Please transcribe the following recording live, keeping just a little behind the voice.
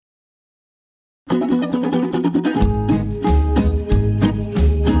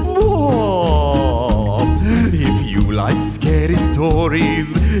like scary stories,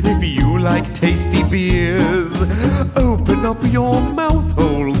 if you like tasty beers, open up your mouth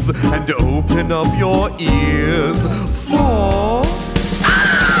holes and open up your ears for... Booze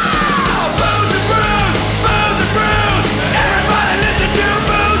and Brews! Booze and Brews! Everybody listen to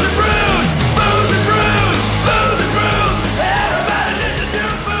Booze and Brews! Booze and Brews! Booze and Brews! Everybody listen to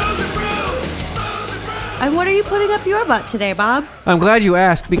Booze and Brews! Booze and Brews! And what are you putting up your butt today, Bob? I'm glad you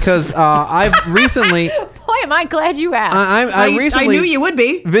asked because I've recently... Boy, am I glad you asked. I recently I knew you would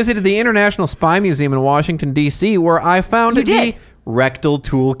be. visited the International Spy Museum in Washington, D.C., where I found You did? the Rectal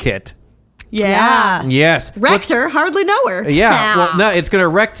Toolkit. Yeah. Yes. Rector, hardly know her. Yeah, well, no, it's going to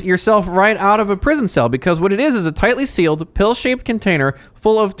wreck yourself right out of a prison cell because what it is a tightly sealed, pill-shaped container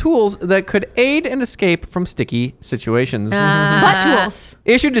full of tools that could aid an escape from sticky situations. Butt tools.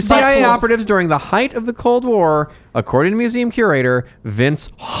 Issued to CIA tools. operatives during the height of the Cold War, according to museum curator Vince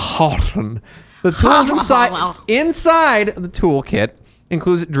Houghton. The tools inside the toolkit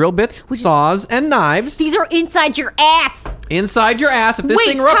includes drill bits, saws, and knives. These are inside your ass. Inside your ass, if this Wait,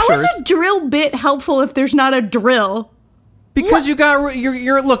 thing ruptures. how is a drill bit helpful if there's not a drill? Because you got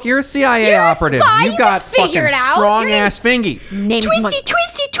you're a CIA You're a operative. spy, You you got can figure fucking it out. strong Your ass fingies. Name's Twisty.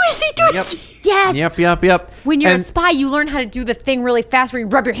 Yes. Yep. When you're And- a spy, you learn how to do the thing really fast where you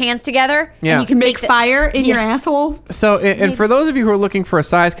rub your hands together. Yeah. And you can Make fire in your asshole. So, and for those of you who are looking for a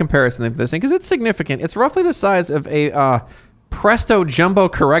size comparison of this thing, because it's significant, it's roughly the size of a Presto Jumbo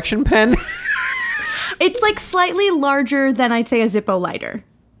correction pen. It's like slightly larger than I'd say a Zippo lighter.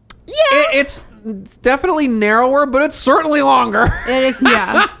 It's definitely narrower, but it's certainly longer. It is.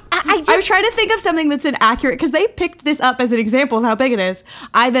 Yeah. I I was trying to think of something that's inaccurate because they picked this up as an example of how big it is.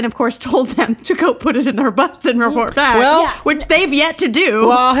 I then, of course, told them to go put it in their butts and report back. Well- Yeah. which they've yet to do.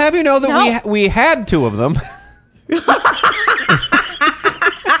 Well, I'll have you know that No. we had two of them.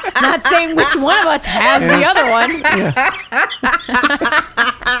 Not saying which one of us has the other one.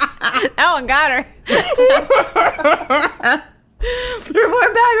 That one got her.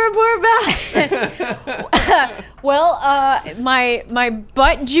 report back. Well, my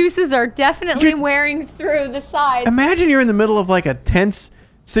butt juices are definitely wearing through the sides. Imagine you're in the middle of like a tense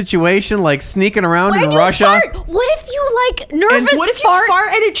situation, like sneaking around in And you Russia. fart. What if you like nervous What if you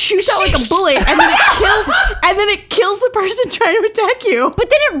fart and it shoots out like a bullet and then it kills the person trying to attack you? But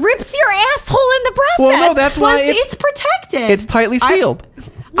then it rips your asshole in the process. Well, no, that's why it's protected. it's tightly sealed.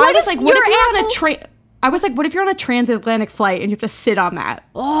 I was like, what if your you're on a asshole- train? I was like, what if you're on a transatlantic flight and you have to sit on that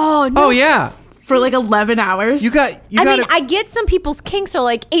Oh no. Oh yeah, for like 11 hours? you got. I mean, I get some people's kinks are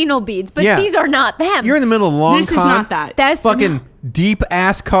like anal beads, but Yeah. these are not them. You're in the middle of a long This is con. not that. That's fucking deep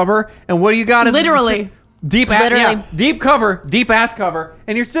ass cover, and what do you got? Literally. Deep cover, deep ass cover,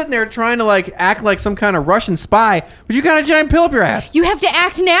 and you're sitting there trying to like act like some kind of Russian spy, but you got a giant pill up your ass. You have to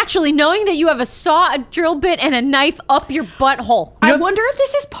act naturally, knowing that you have a saw, a drill bit, and a knife up your butthole. I wonder if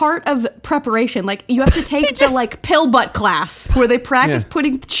this is part of preparation. Like, you have to take the like pill butt class where they practice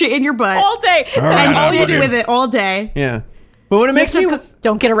putting shit in your butt All day. and That's all you sit do. with it all day. Yeah, but what it makes me,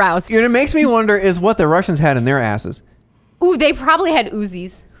 Don't get aroused. what it makes me wonder is what the Russians had in their asses. Ooh, they probably had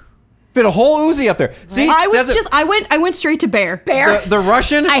Uzis. Fit a whole Uzi up there. See, I went straight to bear. Bear. the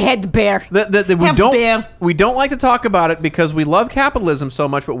Russian. I had the bear. We don't like to talk about it because we love capitalism so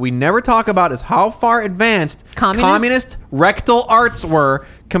much, but we never talk about is how far advanced communist rectal arts were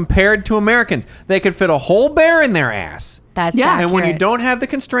compared to Americans. They could fit a whole bear in their ass. That's And when you accurate. don't have the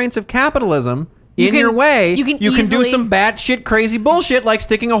constraints of capitalism in can- your way, you can do easily- some batshit crazy bullshit like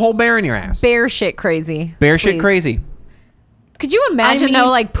sticking a whole bear in your ass. Bear shit crazy. Bear shit Please. crazy. Could you imagine I mean- though,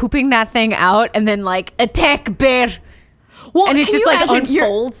 like pooping that thing out and then like attack bear, Well, and it can just you like imagine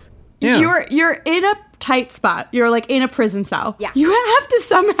unfolds? Yeah. You're in a tight spot. You're like in a prison cell. Yeah. You have to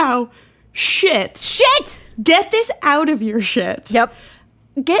somehow shit. Get this out of your shit. Yep.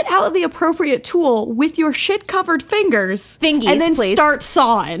 Get out the appropriate tool with your shit covered fingers. Fingies, and then please. start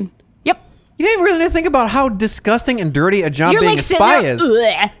sawing. Yep. You didn't really think about how disgusting and dirty a job You're being like a sitting spy there, is.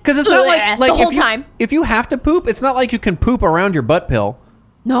 "Ugh, Because it's not ugh," like the whole if you, time. if you have to poop, it's not like you can poop around your butt pill.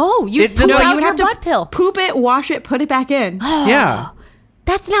 No, you It's poop just like- out you would your have to butt pill. Poop it, wash it, put it back in. Yeah.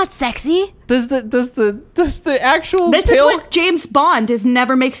 That's not sexy. Does the actual This pill? is what James Bond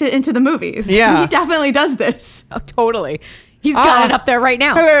never makes it into the movies. Yeah. He definitely does this. Oh, totally. He's got it up there right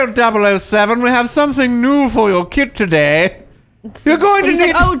now. Hello, 007. We have something new for your kit today. You're going to He's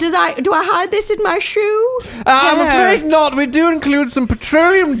need. like, oh, do I hide this in my shoe? I'm afraid not. We do include some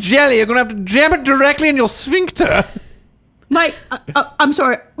petroleum jelly. You're going to have to jam it directly in your sphincter. My, I'm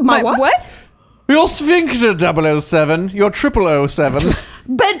sorry, my what? Your sphincter, 007. Your 007.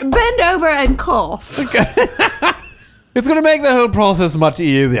 Bend over and cough. It's going to make the whole process much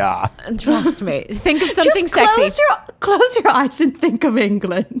easier. Trust me. Think of something Just sexy. close your eyes and think of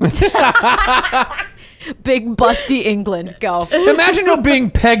England. Big busty England. Go. Imagine you're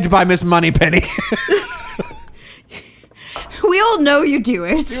being pegged by Miss Moneypenny. We all know you do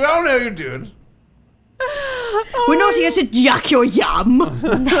it. don't know you, dude. We're not here to yuck your yum.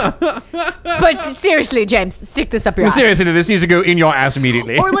 But seriously, James, stick this up your ass. Seriously, this needs to go in your ass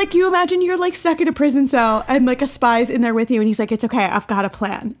immediately. Or like you imagine you're like stuck in a prison cell and like a spy's in there with you and he's like, it's okay, I've got a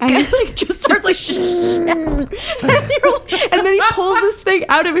plan. And he like just starts like and then he pulls this thing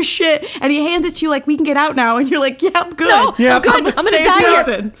out of his shit and he hands it to you like, we can get out now. And you're like, yeah, I'm good. No, Yeah. I'm good. I'm stay gonna in die here.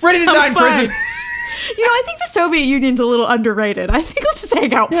 prison. Ready to I'm die in fine. prison. You know, I think the Soviet Union's a little underrated. I think let's just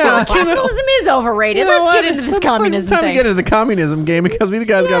hang out for a while. Capitalism is overrated. Let's get into this communism Time thing. to get into the communism game because we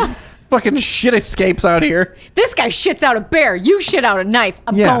guys got fucking shit escapes out here. This guy shits out a bear. You shit out a knife.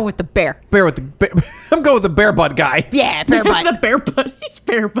 I'm Yeah. going with the bear. Bear with the I'm going with the bear butt guy. Yeah, bear butt. The bare butt. He's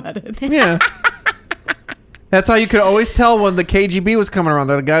bare butted. Yeah. That's how you could always tell when the KGB was coming around.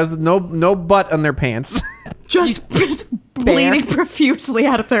 The guys with no butt on their pants. Just bleeding profusely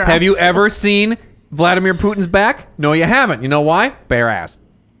out of their eyes. Have you ever seen Vladimir Putin's back? No, you haven't. You know why? Bare ass.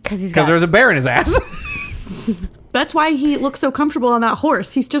 Because There's a bear in his ass. That's why he looks so comfortable on that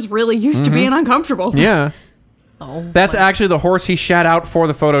horse. He's just really used to being uncomfortable. Yeah. Oh, That's actually the horse he shat out for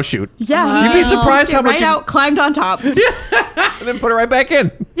the photo shoot. Yeah. You'd be surprised how Get much right out, climbed on top. and then put it right back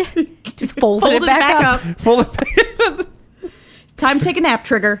in. just folded Folded it back up. Full of Time to take a nap,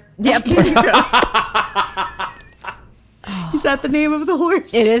 Trigger. Yep. Is that the name of the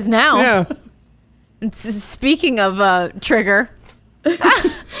horse? It is now. Yeah. Speaking of Trigger.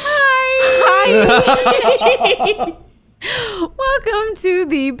 Hi. Welcome to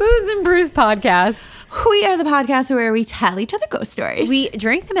the Booze and Brews podcast. We are the podcast where we tell each other ghost stories. We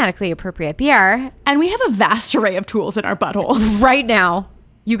drink thematically appropriate beer. and we have a vast array of tools in our buttholes. Right now,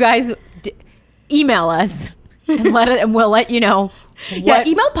 you guys email us and we'll let you know. Yeah,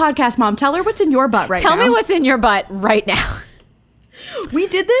 email podcast mom. Tell her what's in your butt right now. Tell me what's in your butt right now. We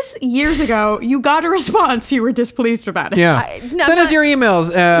did this years ago. You got a response. You were displeased about it. Yeah. No, Send us not- your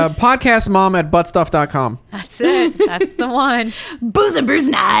emails. Podcastmom@buttstuff.com. That's it. That's the one. Booze and Brews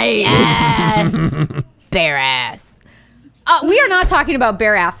night. Yes. Bare ass. We are not talking about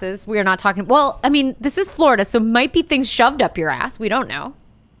bare asses. We are not talking. Well, I mean, this is Florida, so might be things shoved up your ass. We don't know.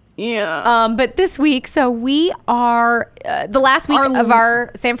 Yeah. But this week, so we are the last week of our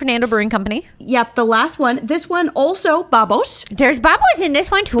San Fernando Brewing Company. Yep, the last one. This one also babos. There's bubbles in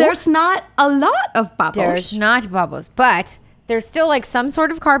this one too. There's not a lot of babos. There's not bubbles, but there's still like some sort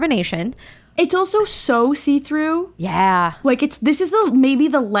of carbonation. It's also so see-through. Yeah. Like this is maybe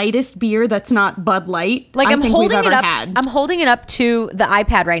the lightest beer that's not Bud Light. Like I I'm think holding we've it ever up. had. I'm holding it up to the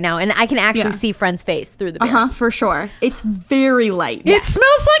iPad right now, and I can actually Yeah. see Friend's face through the beer. For sure. It's very light. It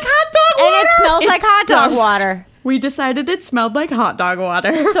smells like hot dog And water. it smells like hot dog does. water. We decided it smelled like hot dog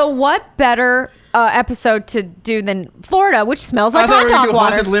water. So what better episode to do than Florida, which smells like I thought hot we were dog gonna do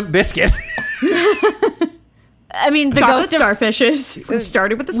water? Haunted Limp Biscuit. I mean, the Chocolate ghost of. starfishes. We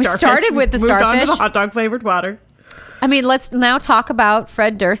started with the We starfish. started with the moved on to starfish. the hot dog flavored water. I mean, let's now talk about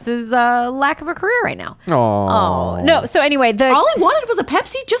Fred Durst's lack of a career right now. Oh. No. So anyway, All he wanted was a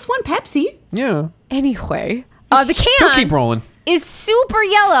Pepsi, just one Pepsi. Yeah. the We'll can keep rolling. is super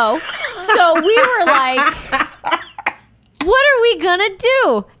yellow. So we were like, what are we gonna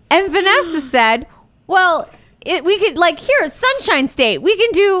do? And Vanessa said, well, we could here it's Sunshine State. We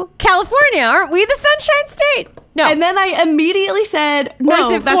can do California, aren't we? The Sunshine State. No. And then I immediately said,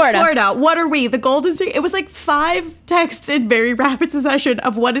 no, is it that's Florida? Florida. What are we? The Golden State. It was like 5 texts in very rapid succession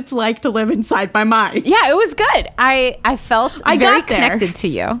of what it's like to live inside my mind. Yeah, it was good. I felt I very got there. connected to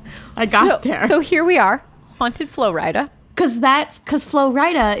you. I got there. So here we are, haunted Florida. Because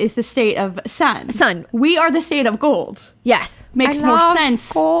Florida is the state of sun. We are the state of gold. Yes, Makes I more love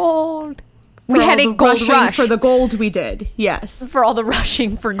sense. Gold. For We had all a the gold rushing rush for the gold we did. Yes. for all the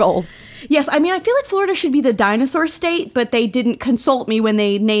rushing for golds. Yes, I mean, I feel like Florida should be the dinosaur state, but they didn't consult me when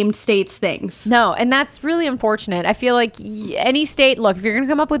they named states things. No, and that's really unfortunate. I feel like any state. Look, if you're gonna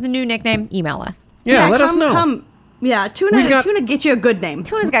come up with a new nickname, email us. Yeah, let us know. Yeah, We've tuna got- get you a good name.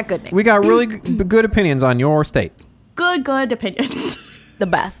 Tuna's got good names. We got really good opinions on your state. Good opinions. The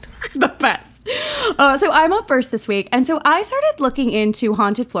best. The best. So I'm up first this week, and so I started looking into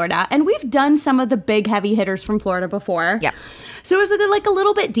Haunted Florida, and we've done some of the big heavy hitters from Florida before. Yeah. So it was like a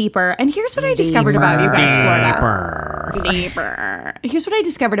little bit deeper, and here's what I discovered about you guys, Florida. Deeper. Here's what I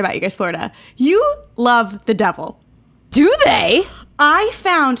discovered about you guys, Florida. You love the devil. Do they? I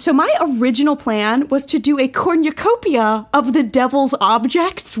found, so my original plan was to do a cornucopia of the devil's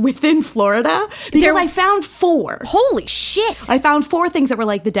objects within Florida because I found 4. Holy shit. I found 4 things that were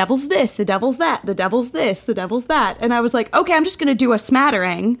like the devil's this, the devil's that, the devil's this, the devil's that. And I was like, okay, I'm just going to do a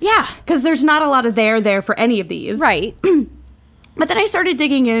smattering. Yeah. Because there's not a lot of there for any of these. Right. But then I started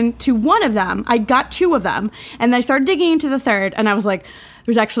digging into one of them. I got 2 of them. And then I started digging into the third. And I was like,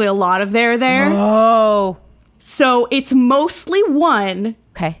 there's actually a lot of there. Oh. So it's mostly one,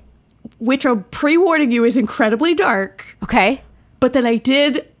 Okay. which I'm pre-warning you is incredibly dark. Okay. But then I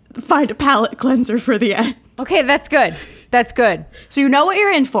did find a palate cleanser for the end. Okay, that's good. That's good. So you know what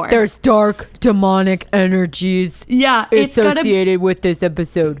you're in for. There's dark demonic energies yeah, it's gonna associated with this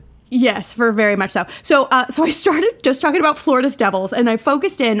episode. yes, for very much so. So I started just talking about Florida's devils, and I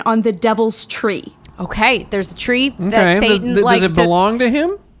focused in on the devil's tree. Okay, there's a tree that Okay. Satan Does likes it belong to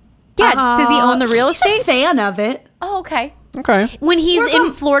him? Yeah, does he own the real He's a estate? fan of it. Oh, okay. Okay. When he's We're in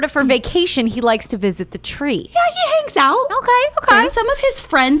both- Florida for vacation, he likes to visit the tree. Yeah, he hangs out. Okay. And some of his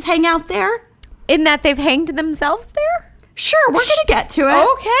friends hang out there. In that they've hanged themselves there? Sure, we're gonna get to it.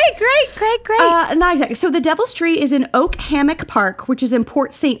 Okay, great. Not exactly. So the Devil's Tree is in Oak Hammock Park, which is in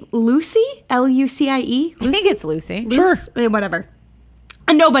Port St. Lucie, Lucie. I think it's Lucy. Sure. Whatever.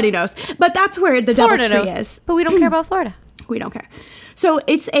 And nobody knows, but that's where the Florida Devil's Tree knows. is. But we don't care about Florida. We don't care. So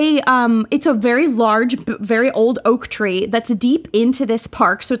it's a very large, very old oak tree that's deep into this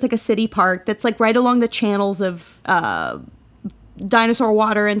park. So it's like a city park that's like right along the channels of dinosaur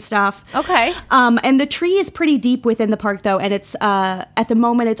water and stuff. Okay. And the tree is pretty deep within the park though, and it's at the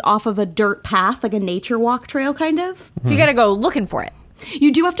moment it's off of a dirt path, like a nature walk trail kind of. So you got to go looking for it.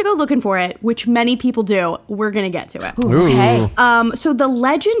 You do have to go looking for it, which many people do. We're gonna get to it. Okay. So the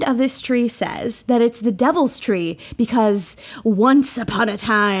legend of this tree says that it's the devil's tree because once upon a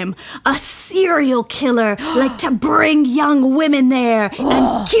time, a serial killer liked to bring young women there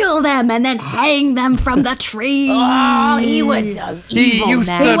and kill them and then hang them from the tree. Oh, he was so He evil, used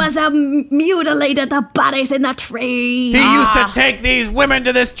man. He was mutilated the bodies in the tree. He used to take these women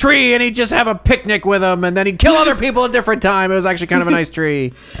to this tree and he'd just have a picnic with them and then he'd kill other people at a different time. It was actually kind of a nice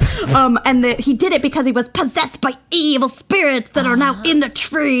tree. And he did it because he was possessed by evil spirits that are now in the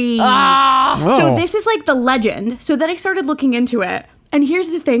tree. So Oh. this is like the legend. So then I started looking into it. And here's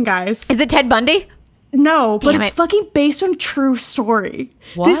the thing, guys. Is it Ted Bundy? No, but Damn it's it. fucking based on true story.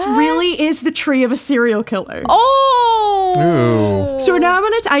 This What? really is the tree of a serial killer. Oh. So now I'm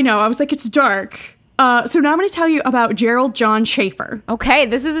gonna. I know. I was like, it's dark. So now I'm gonna tell you about Gerald John Schaefer. Okay,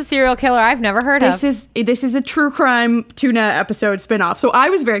 this is a serial killer I've never heard This of. is a true crime tuna episode spinoff. So I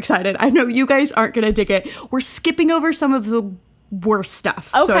was very excited. I know you guys aren't gonna dig it. We're skipping over some of the worst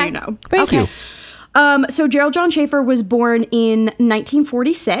stuff. So Okay. you know. Thank you. So Gerald John Schaefer was born in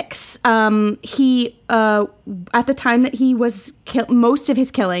 1946. He, at the time that he was most of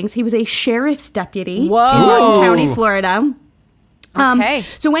his killings, he was a sheriff's deputy Whoa. in Martin Ooh. County, Florida. Okay.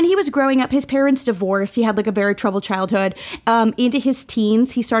 So when he was growing up, his parents divorced. He had like a very troubled childhood. Into his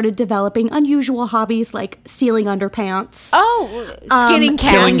teens, he started developing unusual hobbies like stealing underpants. Oh, skinning cats.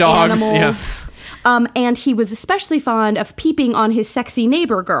 Killing dogs, Animals. And he was especially fond of peeping on his sexy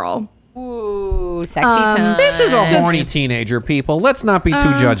neighbor girl. Ooh, sexy time. This is a horny teenager, people. Let's not be too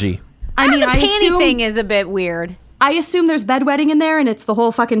judgy. I mean, the I panty assume, thing is a bit weird. I assume there's bedwetting in there, and it's the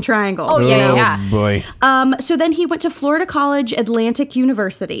whole fucking triangle. Oh, yeah. Boy. So then he went to Florida College Atlantic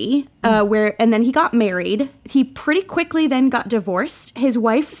University, and then he got married. He pretty quickly then got divorced. His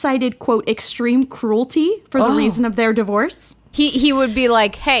wife cited, quote, extreme cruelty for the reason of their divorce. He would be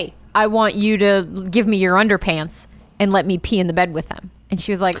like, hey, I want you to give me your underpants and let me pee in the bed with them. And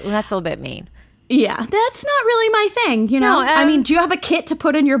she was like, well, that's a little bit mean. Yeah, that's not really my thing, you know? No, I mean, do you have a kit to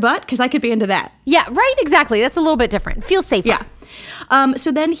put in your butt? Because I could be into that. Yeah, right, exactly. That's a little bit different. Feels safer. Yeah.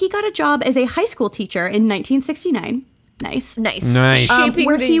 So then he got a job as a high school teacher in 1969. Nice. Nice. Nice. Shaping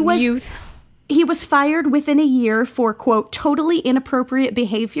where the he was- youth. He was fired within a year for, quote, totally inappropriate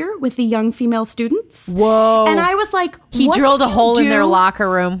behavior with the young female students. Whoa. And I was like, He what drilled did a you hole in their do- locker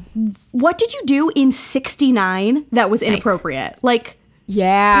room. What did you do in 69 that was inappropriate? Like,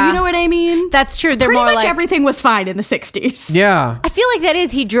 Yeah. you know what I mean? That's true. They're Pretty more much like everything was fine in the 60s. Yeah. I feel like that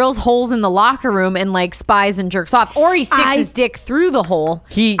is he drills holes in the locker room and like spies and jerks off, or he sticks his dick through the hole.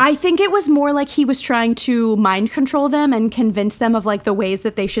 I think it was more like he was trying to mind control them and convince them of like the ways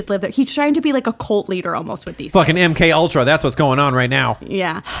that they should live. He's trying to be like a cult leader almost with these Fucking things. MK Ultra. That's what's going on right now.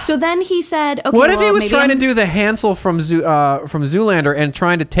 Yeah. So then he said, okay, What if he well, was maybe trying to I'm- do the Hansel from Zoolander and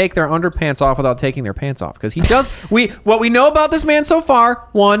trying to take their underpants off without taking their pants off? Because he does. What we know about this man so far: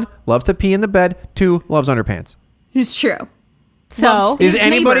 1, loves to pee in the bed. 2, loves underpants. It's true. So, Well, Is His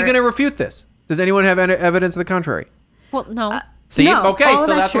anybody neighbor- going to refute this? Does anyone have evidence to the contrary? well, no. See? No, Okay, all of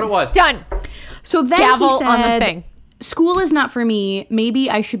so that's that's what true. it was. Done. So then Gavel he said, on the thing. school is not for me. Maybe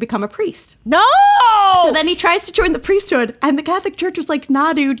I should become a priest. No. So then he tries to join the priesthood, and the Catholic Church was like,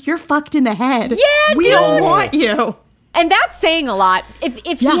 nah, dude, you're fucked in the head. Yeah, we dude. don't want you. And that's saying a lot.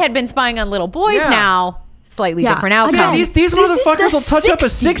 If Yeah. he had been spying on little boys Yeah. now, slightly Yeah. different Again, outcome. These This is motherfuckers the will touch up a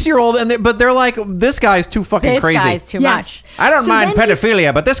 60s. 6-year-old, but they're like, this guy's too fucking This crazy. guy's too Yes. much. I don't So mind then he-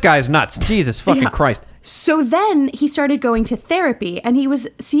 pedophilia, but this guy's nuts. Jesus fucking Yeah. Christ. So then he started going to therapy, and he was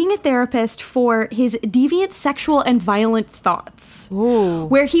seeing a therapist for his deviant sexual and violent thoughts.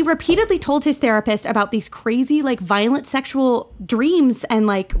 Where he repeatedly told his therapist about these crazy, like, violent sexual dreams and,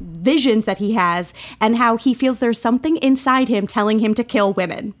 like, visions that he has, and how he feels there's something inside him telling him to kill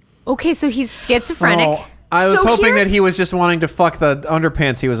women. Okay, so he's schizophrenic. Oh, I was So hoping that here's- he was just wanting to fuck the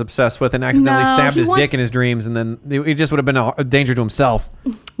underpants he was obsessed with and accidentally No, stabbed he his wants- dick in his dreams, and then he just would have been a danger to himself.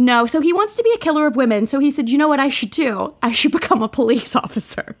 No, so he wants to be a killer of women. So he said, you know what I should do? I should become a police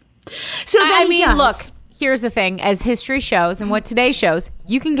officer. So then I he mean, does. look, here's the thing. As history shows and what today shows,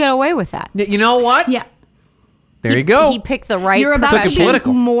 you can get away with that. You know what? Yeah. There you go. He picked the right You're about Took it to profession. be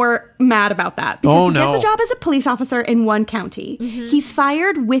political. more mad about that because Oh, he gets no. a job as a police officer in one county. Mm-hmm. He's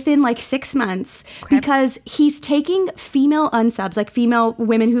fired within like 6 months because he's taking female unsubs, like female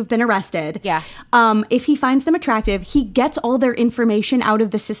women who've been arrested. Yeah. If he finds them attractive, he gets all their information out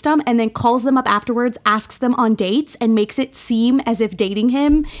of the system and then calls them up afterwards, asks them on dates, and makes it seem as if dating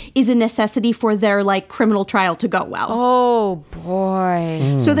him is a necessity for their like criminal trial to go well. Oh,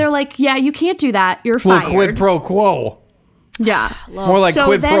 boy. So they're like, yeah, you can't do that. You're Well, fired. quid pro quo. Yeah. More like So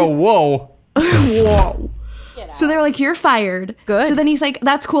quid then- pro whoa. Whoa. So they're like, you're fired. Good. So then he's like,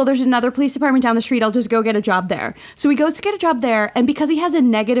 that's cool. There's another police department down the street. I'll just go get a job there. So he goes to get a job there. And because he has a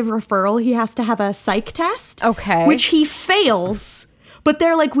negative referral, he has to have a psych test. Okay. Which he fails. But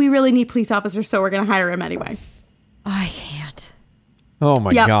they're like, we really need police officers, so we're going to hire him anyway. I can't. Oh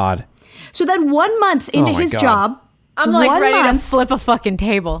my Yep. God. So then 1 month into Oh my his God. job, I'm like 1 ready to month, flip a fucking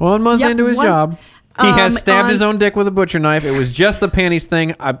table. 1 month Yep, into his one- job, he has stabbed on- his own dick with a butcher knife. It was just the panties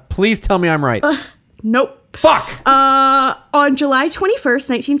thing. Please tell me I'm right. Nope. Fuck. On July 21st,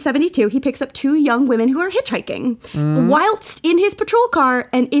 1972, he picks up 2 young women who are hitchhiking whilst in his patrol car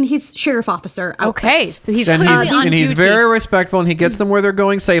and in his sheriff officer outfit. Okay, so he's And clearly he's, on and he's duty. very respectful, and he gets them where they're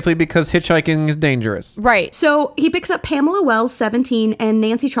going safely because hitchhiking is dangerous. Right. So he picks up Pamela Wells, 17, and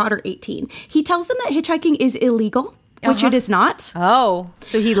Nancy Trotter, 18. He tells them that hitchhiking is illegal, which it is not. Oh,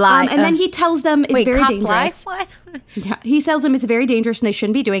 so he lied. And then he tells them it's wait, very cops lie? dangerous. What? Yeah, he tells them it's very dangerous and they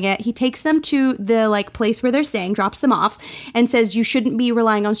shouldn't be doing it. He takes them to the like place where they're staying, drops them off, and says, "You shouldn't be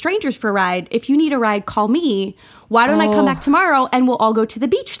relying on strangers for a ride. If you need a ride, call me. Why don't I come back tomorrow and we'll all go to the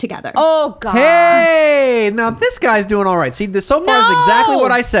beach together?" Oh, God. Hey, now this guy's doing all right. See, this so far is exactly No.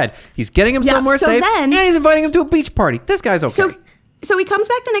 what I said. He's getting him Yeah, somewhere so safe, then- and he's inviting him to a beach party. This guy's okay. So he comes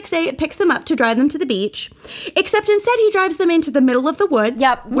back the next day, picks them up to drive them to the beach, except instead he drives them into the middle of the woods,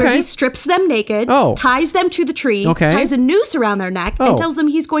 Yep. where Okay. he strips them naked, Oh. ties them to the tree, Okay. ties a noose around their neck, Oh. and tells them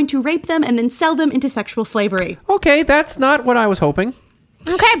he's going to rape them and then sell them into sexual slavery. Okay, that's not what I was hoping.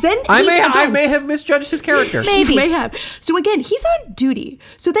 Okay. Then I he's may have misjudged his character. Maybe. You may have. So again, he's on duty.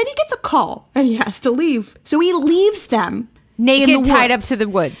 So then he gets a call and he has to leave. So he leaves them in Naked, the tied up woods. to the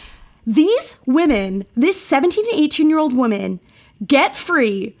woods. These women, this 17 and 18-year-old woman, get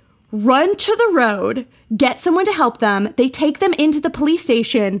free, run to the road, get someone to help them. They take them into the police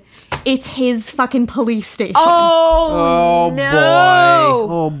station. It's his fucking police station. Oh no.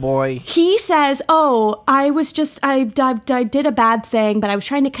 boy. Oh boy. He says, "Oh, I did a bad thing, but I was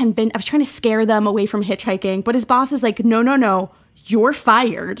trying to scare them away from hitchhiking." But his boss is like, "No. You're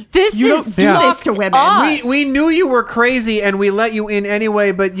fired. This you is don't do this to fucked women." up. We knew you were crazy and we let you in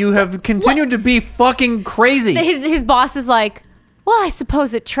anyway, but you have continued to be fucking crazy. His boss is like, well, I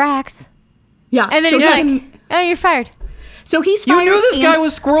suppose it tracks. Yeah. And then so he's Yes. like, oh, you're fired. so he's You fired. knew this and- guy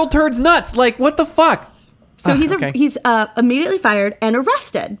was Squirrel Turds nuts. Like, what the fuck? So he's okay. he's immediately fired and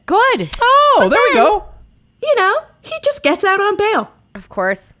arrested. Good. Oh, there we then- go. You know, he just gets out on bail. Of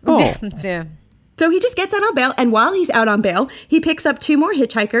course. Oh. Yeah. So he just gets out on bail, and while he's out on bail, he picks up 2 more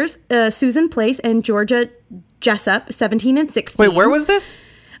hitchhikers, Susan Place and Georgia Jessup, 17 and 16. Wait, where was this?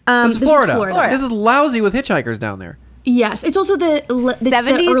 This is this is Florida. Florida. This is lousy with hitchhikers down there. Yes, it's also it's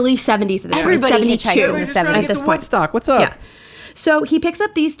 70s? the early 70s at this point. Everybody 72 hitchhiked in the Just trying to at get this some point. Woodstock. What's up? Yeah. So he picks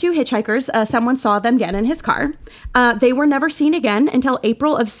up these 2 hitchhikers. Someone saw them get in his car. They were never seen again until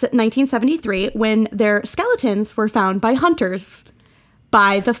April of 1973 when their skeletons were found by hunters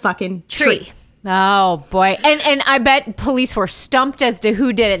by the fucking tree. Oh boy. And I bet police were stumped as to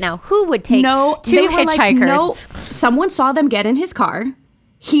who did it now. Who would take No, 2 they were hitchhikers? like, no, someone saw them get in his car.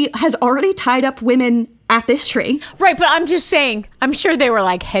 He has already tied up women at this tree. Right, but I'm just saying, I'm sure they were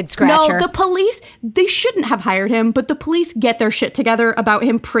like head No, scratcher. the police, they shouldn't have hired him, but the police get their shit together about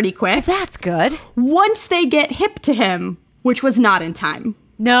him pretty quick. That's good. Once they get hip to him, which was not in time.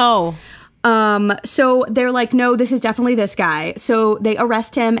 No. So they're like, no, this is definitely this guy. So they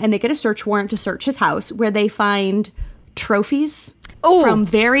arrest him and they get a search warrant to search his house, where they find trophies Ooh. from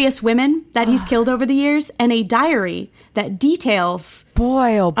various women that he's killed over the years, and a diary that details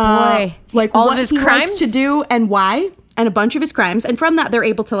Boy, oh boy. like all what of his he crimes likes to do and why, and a bunch of his crimes. And from that, they're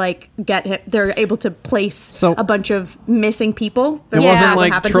able to like get him, they're able to place So- a bunch of missing people. It Yeah. wasn't What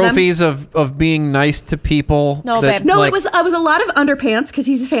like happened to them. trophies of being nice to people. No, that, babe. No, like- it was a lot of underpants because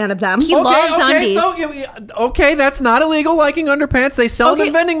he's a fan of them. He loves undies. Okay, that's not illegal liking underpants. They sell them Okay.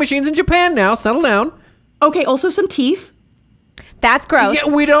 in vending machines in Japan now. Settle down. Okay, also some teeth. That's gross.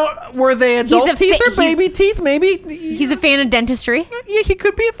 Yeah, we don't. Were they adult a teeth fa- or baby teeth? Maybe. He's a fan of dentistry. Yeah, he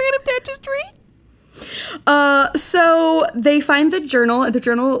could be a fan of dentistry. So they find the journal. The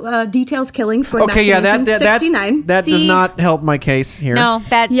journal details killings going back Okay, to yeah, that 1969. that does See? not help my case here. No,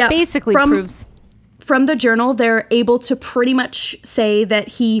 that Yeah, basically from- proves. From the journal, they're able to pretty much say that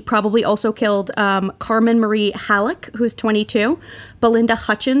he probably also killed Carmen Marie Halleck, who is 22, Belinda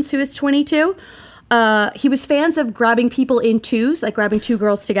Hutchins, who is 22. He was fans of grabbing people in twos, like grabbing two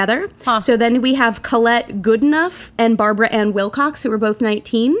girls together. Huh. So then we have Colette Goodenough and Barbara Ann Wilcox, who were both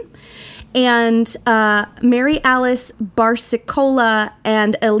 19. And Mary Alice Barsicola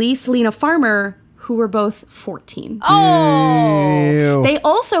and Elise Lena Farmer, who were both 14. Ew. They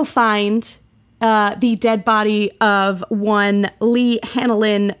also find the dead body of one Lee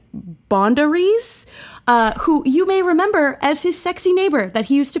Hanalyn Bondaries, who you may remember as his sexy neighbor that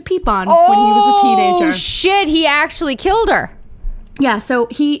he used to peep on when he was a teenager. Oh shit! He actually killed her. Yeah, so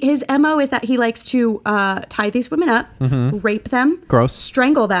his MO is that he likes to tie these women up, rape them, Gross.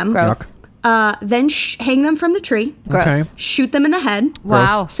 strangle them, Gross. then hang them from the tree, Gross. Okay. shoot them in the head,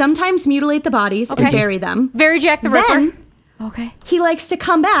 Wow. sometimes mutilate the bodies Okay. and bury them. Very Jack the Then Ripper. Okay. he likes to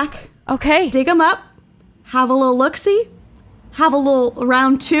come back, Okay. dig them up, have a little look-see, have a little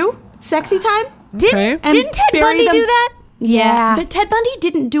round two, sexy time. Okay. And Didn't Ted bury Bundy them- do that? Yeah. But Ted Bundy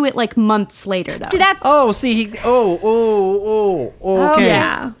didn't do it like months later, though. See, that's Oh, see, he. Oh. Okay.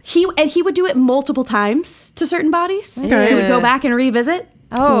 yeah. He would do it multiple times to certain bodies. Okay. He would go back and revisit.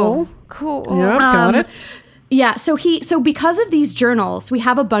 oh cool. Yeah, got it. Yeah, so because of these journals, we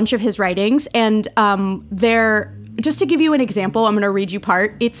have a bunch of his writings, and they're, just to give you an example, I'm going to read you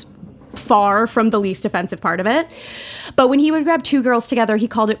part. It's far from the least offensive part of it. But when he would grab two girls together, he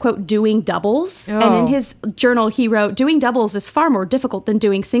called it, quote, doing doubles. And in Oh. his journal, he wrote, doing doubles is far more difficult than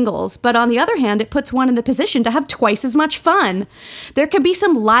doing singles. But on the other hand, it puts one in the position to have twice as much fun. There can be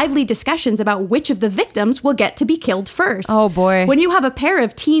some lively discussions about which of the victims will get to be killed first. Oh, boy. When you have a pair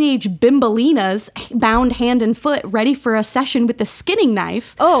of teenage bimbalinas bound hand and foot ready for a session with the skinning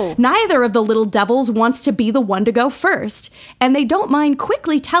knife, Oh. neither of the little devils wants to be the one to go first. And they don't mind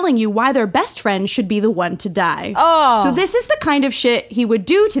quickly telling you why their best friend should be the one to die. Oh. So this is the kind of shit he would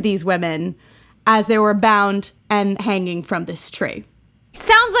do to these women as they were bound and hanging from this tree.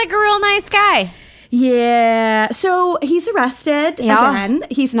 Sounds like a real nice guy. Yeah. So he's arrested Yeah. again.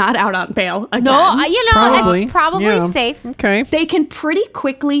 He's not out on bail again. No, Probably. it's probably Yeah. safe. Okay. They can pretty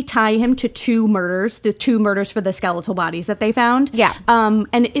quickly tie him to two murders, the two murders for the skeletal bodies that they found. Yeah.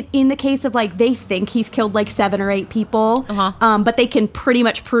 In the case of like, they think he's killed like 7 or 8 people, but they can pretty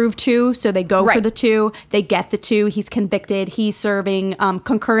much prove 2, so they go for Right. the 2. They get the 2. He's convicted. He's serving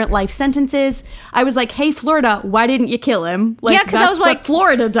concurrent life sentences. I was like, hey, Florida, why didn't you kill him? Like, Yeah, 'cause I that's was what like-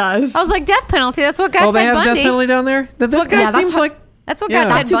 Florida does. I was like, death penalty. That's what got Oh, they Ted have Bundy. death penalty down there. This what- guy yeah, seems like. That's what Yeah. got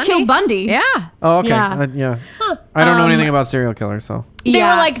Ted That's who Bundy. killed Bundy. Yeah. Oh, okay. Yeah. Yeah. I don't know anything about serial killers, so. They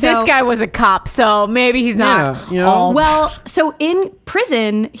Yeah, were like, so- this guy was a cop, so maybe he's not. Yeah, you know. all Well, so in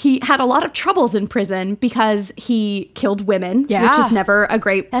prison, he had a lot of troubles in prison because he killed women, Yeah. which is never a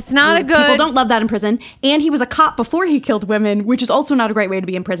great. That's not a People good- don't love that in prison. And he was a cop before he killed women, which is also not a great way to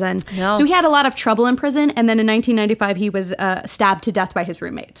be in prison. No. So he had a lot of trouble in prison, and then in 1995 he was stabbed to death by his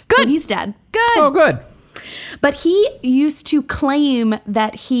roommate. So Good. he's dead. Good. Oh, good. But he used to claim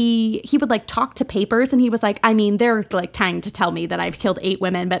that he would like talk to papers, and he was like, I mean, they're like trying to tell me that I've killed 8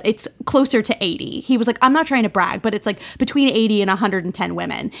 women, but it's closer to 80. He was like, I'm not trying to brag, but it's like between 80 and 110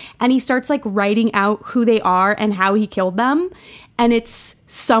 women. And he starts like writing out who they are and how he killed them. And it's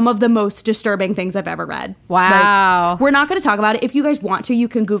some of the most disturbing things I've ever read. Wow. Like, we're not going to talk about it. If you guys want to, you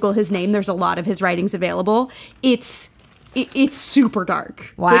can Google his name. There's a lot of his writings available. It's super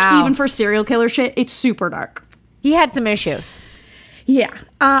dark. Wow. Like, even for serial killer shit, it's super dark. He had some issues. Yeah.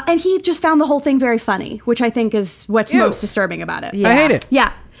 And he just found the whole thing very funny, which I think is what's Ew. most disturbing about it. Yeah. I hate it.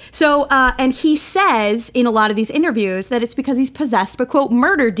 Yeah. So, and he says in a lot of these interviews that it's because he's possessed by, quote,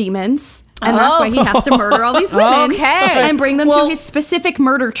 murder demons. And that's why he has to murder all these women and bring them to his specific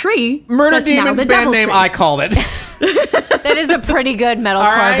murder tree. Murder that's now Demons the band devil name, tree. I called it. That is a pretty good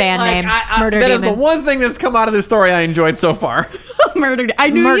metalcore band name. Murder That Demon. is the one thing that's come out of this story I enjoyed so far. Murder. I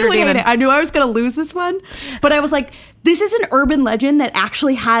knew Murder you would hate demon. it. I knew I was going to lose this one. But I was like, this is an urban legend that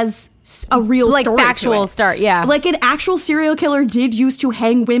actually has a real Like story to factual it. start, yeah. Like an actual serial killer did used to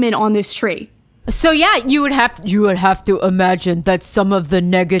hang women on this tree. So yeah, you would have to imagine that some of the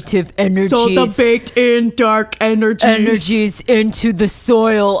negative energies So the baked in dark energies. into the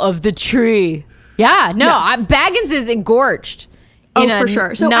soil of the tree. Yeah, no, Yes. Baggins is engorged. Oh, in a for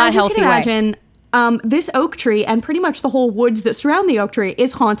sure. So not as you healthy can way. imagine, this oak tree and pretty much the whole woods that surround the oak tree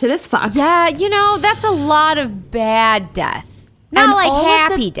is haunted as fuck. Yeah, that's a lot of bad death. Not And like all of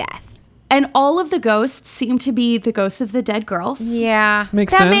happy the- death. And all of the ghosts seem to be the ghosts of the dead girls. Yeah,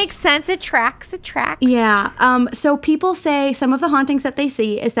 Makes that sense. makes sense. It tracks. Yeah. So people say some of the hauntings that they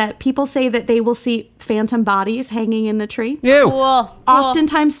see is that people say that they will see phantom bodies hanging in the tree. Ew. Cool.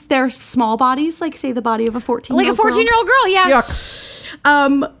 Oftentimes they're small bodies, like say the body of a 14-year-old Like a 14-year-old girl, yeah. Yuck.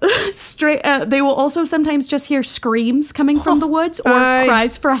 They will also sometimes just hear screams coming from the woods or I-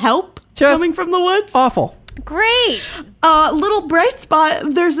 cries for help Just coming from the woods. Awful. Great. Little bright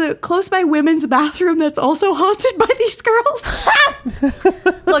spot. There's a close by women's bathroom that's also haunted by these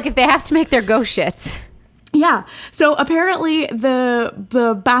girls. Look, if they have to make their ghost shits. Yeah. So apparently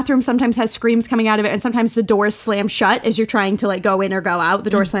the bathroom sometimes has screams coming out of it, and sometimes the doors slam shut as you're trying to like go in or go out. The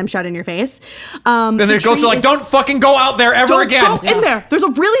door slams shut in your face. Then the ghosts tree are like, is- don't fucking go out there ever don't again. go in there. There's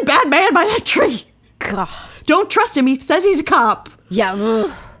a really bad man by that tree. God. Don't trust him. He says he's a cop. Yeah.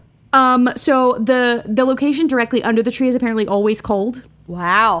 ugh. So the location directly under the tree is apparently always cold.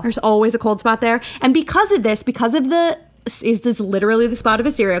 Wow. There's always a cold spot there. And because of this, is this literally the spot of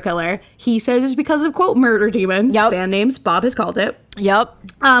a serial killer? He says it's because of, quote, murder demons. Yep. Band names, Bob has called it. Yep.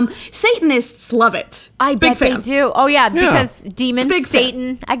 Satanists love it. I Big bet they fan. do. Oh yeah, because demons, Big fan.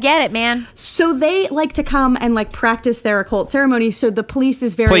 Satan. I get it, man. So they like to come and like practice their occult ceremonies. So the police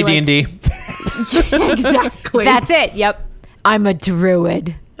is very Play like, D&D. Exactly. That's it. Yep. I'm a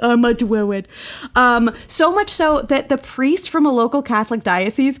druid. I'm a druid. So much so that the priest from a local Catholic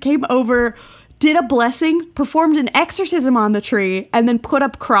diocese came over, did a blessing, performed an exorcism on the tree, and then put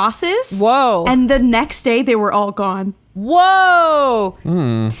up crosses. Whoa. And the next day they were all gone. Whoa.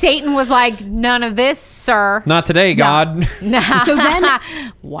 Satan was like, none of this, sir. Not today, God. So then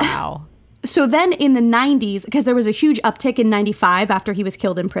Wow. So then in the 90s, because there was a huge uptick in 95 after he was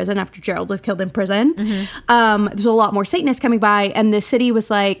killed in prison, after Gerald was killed in prison, there's a lot more Satanists coming by, and the city was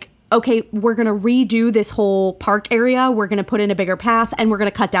like, okay, we're going to redo this whole park area. We're going to put in a bigger path, and we're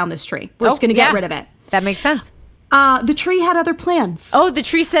going to cut down this tree. We're just going to get rid of it. That makes sense. The tree had other plans. Oh, the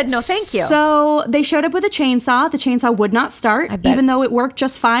tree said no, thank you. So they showed up with a chainsaw. The chainsaw would not start, bet. even though it worked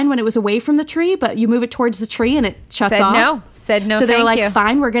just fine when it was away from the tree, but you move it towards the tree and it shuts Said off. no. Said no, So they were thank like, you.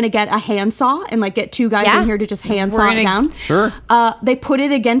 fine, we're going to get a handsaw and like get two guys Yeah. in here to just handsaw We're it gonna- down. Sure. They put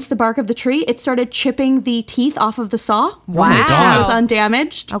it against the bark of the tree. It started chipping the teeth off of the saw. Wow. It was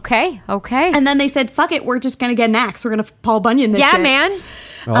undamaged. Okay. And then they said, fuck it, we're just going to get an axe. We're going to Paul Bunyan this Yeah, shit. man.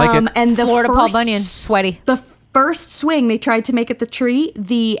 I like it. And the Florida first, Paul Bunyan. Sweaty. The first swing they tried to make at the tree,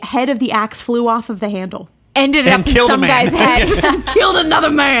 the head of the axe flew off of the handle. Ended And up in killed a some man. guy's head. Killed another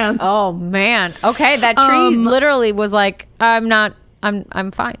man. Oh man. Okay, that tree literally was like, I'm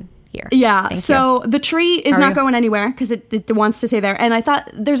fine here. Yeah. Thank So the tree is Are not you? going anywhere because it wants to stay there. And I thought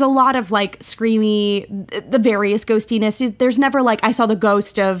there's a lot of like screamy, the various ghostiness. There's never like, I saw the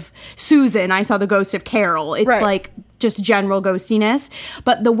ghost of Susan. I saw the ghost of Carol. It's Right. like just general ghostiness.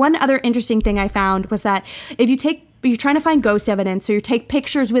 But the one other interesting thing I found was that if you're trying to find ghost evidence, so you take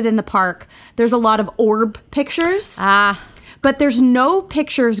pictures within the park, there's a lot of orb pictures. But there's no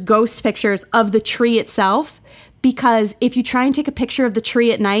pictures, ghost pictures of the tree itself, because if you try and take a picture of the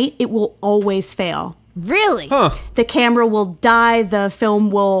tree at night, it will always fail. Really? The camera will die, the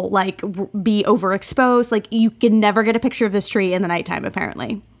film will like be overexposed. Like you can never get a picture of this tree in the nighttime,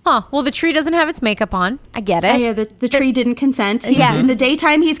 apparently. Huh. Well, the tree doesn't have its makeup on. I get it. Yeah, the tree didn't consent. Yeah. In the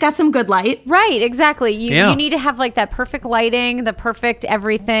daytime, he's got some good light. Right, exactly. Yeah. You need to have like that perfect lighting, the perfect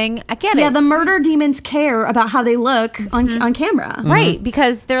everything. I get Yeah, it. the murder demons care about how they look on camera. Right,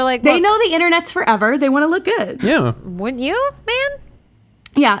 because they're like, They look, know the internet's forever. They want to look good. Yeah. wouldn't you, man?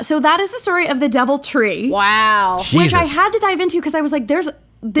 Yeah, so that is the story of the devil tree. Wow. Which I Jesus. had to dive into because I was like, this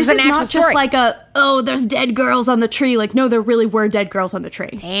There's is an actual not just story. like there's dead girls on the tree. Like, no, there really were dead girls on the tree.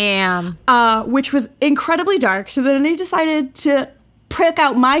 Damn. Which was incredibly dark. So then they decided to prick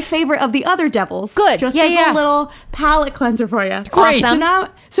out my favorite of the other devils. Good. Just Yeah, as yeah. a little palate cleanser for you. Great. So now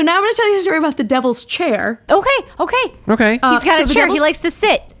I'm going to tell you a story about the devil's chair. Okay. Okay. He's got so a the chair. He devil's- likes to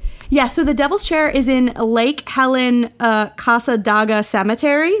sit. Yeah, so the Devil's Chair is in Lake Helen Casa Daga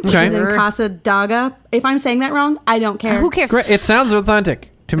Cemetery, which Okay. is in Casa Daga. If I'm saying that wrong, I don't care. Who cares? Great. It sounds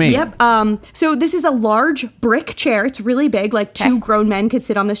authentic to me. Yep. So this is a large brick chair. It's really big. Like two grown men could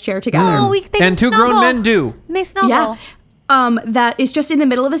sit on this chair together. Oh, they And can two grown snuggle. men do. And they snuggle. Yeah. That is just in the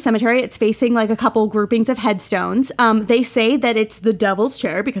middle of the cemetery. It's facing like a couple groupings of headstones. They say that it's the devil's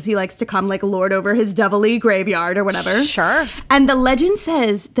chair because he likes to come like lord over his devilly graveyard or whatever. Sure. And the legend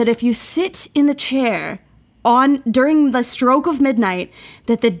says that if you sit in the chair during the stroke of midnight,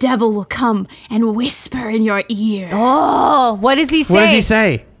 that the devil will come and whisper in your ear. Oh, what does he say? What does he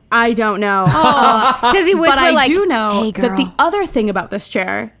say? I don't know. Does he whisper But I like, do know hey, girl. that the other thing about this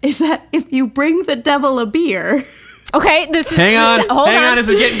chair is that if you bring the devil a beer. Okay, this is... Hang on. Hold Hang on. on. This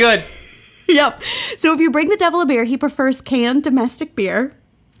is getting good. Yep. So if you bring the devil a beer, he prefers canned domestic beer.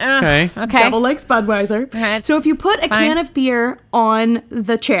 Okay. Okay. Devil likes Budweiser. That's So if you put a fine. can of beer on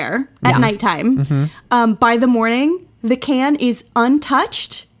the chair at nighttime, by the morning, the can is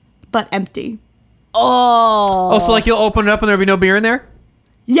untouched but empty. Oh. Oh, so like you'll open it up and there'll be no beer in there?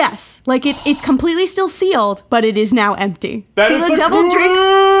 Yes, like it's completely still sealed, but it is now empty. That so is the the devil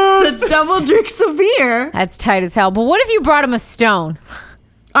drinks. The devil drinks the beer. That's tight as hell. But what if you brought him a stone?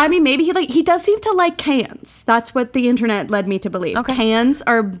 I mean, maybe he does seem to like cans. That's what the internet led me to believe. Okay. Cans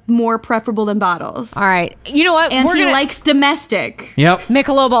are more preferable than bottles. All right. You know what? And We're he gonna likes domestic. Yep.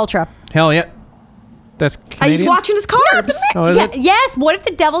 Michelob Ultra. Hell yeah. That's He's Canadian? watching his carbs. Oh, is it? Yes. What if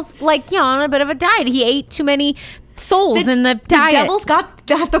the devil's like, on a bit of a diet? He ate too many souls in the diet. The devil's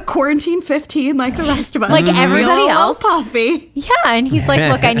got the quarantine 15 like the rest of us. Like He's everybody a little else? puffy. Yeah, and he's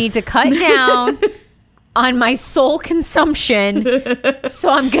like, look, I need to cut down on my soul consumption, so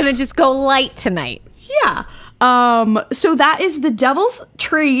I'm gonna just go light tonight. Yeah. So that is the devil's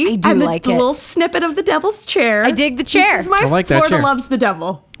tree. I do and like the it. little snippet of the devil's chair. I dig the chair. This is my I like that Florida chair. loves the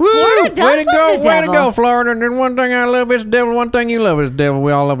devil. Florida does way to love go, the way to devil. go, Florida. And then one thing I love is the devil, one thing you love is the devil.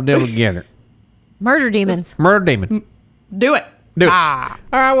 We all love the devil together. Murder demons. Murder demons. Do it. Do it. All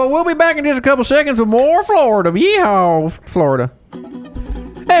right, well, we'll be back in just a couple seconds with more Florida. Yeehaw, Florida.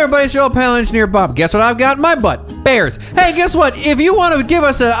 Hey, everybody, it's your old pal engineer Bob. Guess what I've got in my butt? Bears. Hey, guess what? If you want to give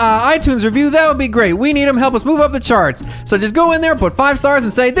us an iTunes review, that would be great. We need them. Help us move up the charts. So just go in there, put 5 stars,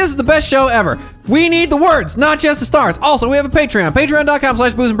 and say, this is the best show ever. We need the words, not just the stars. Also, we have a Patreon.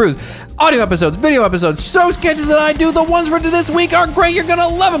 Patreon.com/booze and brews. Audio episodes, video episodes, show sketches that I do. The ones for this week are great. You're going to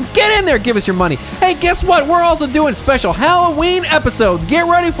love them. Get in there. Give us your money. Hey, guess what? We're also doing special Halloween episodes. Get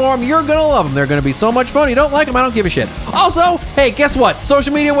ready for them. You're going to love them. They're going to be so much fun. You don't like them, I don't give a shit. Also, hey, guess what?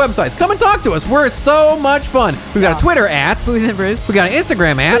 Social media websites. Come and talk to us. We're so much fun. We've got a Twitter at. Booze and Brews. We got an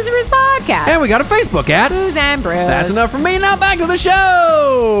Instagram at. Booze and Brews podcast. And we got a Facebook at. Booze and Brews. That's enough for me. Now back to the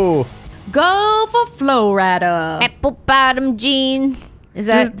show. Go for Florida. Apple bottom jeans. Is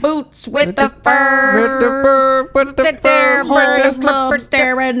that Boots with the fur? Hold the club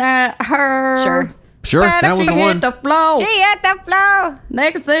staring at her. Sure. Sure, that was the She one. hit the floor. She at the floor.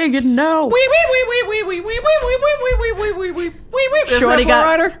 Next thing you know. Shorty got-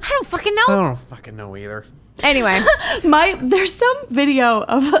 Rider? I don't fucking I know. don't fucking know either. Anyway. There's some video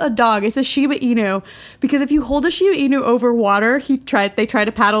of a dog. It's a Shiba Inu, because if you hold a Shiba Inu over water, they try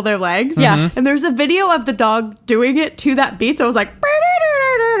to paddle their legs. Yeah. Mhm. And there's a video of the dog doing it to that beat. So I was like,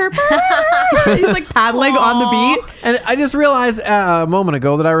 he's like paddling on the beat. And I just realized a moment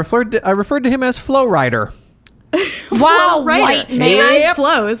ago that I referred to him as Flow Rider. Wow, Rider. white He man. rides Yep.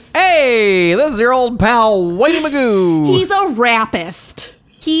 flows. Hey, this is your old pal Whitey Magoo. He's a rapist.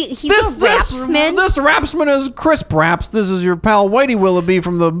 He's a rapsman. This rapsman is Crisp Raps. This is your pal Whitey Willoughby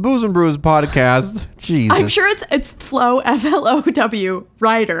from the Booze and Brews podcast. Jesus. I'm sure it's Flow, FLOW,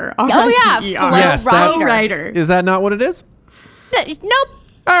 Rider. Oh, yeah, RIDER. Flow Yes, that- Flow Rider. Is that not what it is? Nope.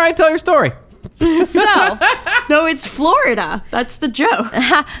 All right, tell your story. So, No, it's Florida. That's the joke.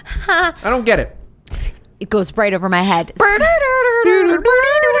 I don't get it. it goes right over my head.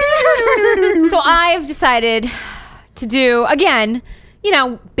 So I've decided to do, again,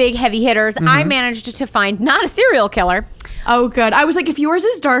 big heavy hitters. I managed to find not a serial killer. Oh, good. I was like, if yours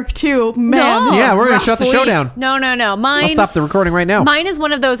is dark too, man. No. this is Yeah, a we're gonna rough shut the show week. down. No. I'll Mine. stop the recording right now. Mine is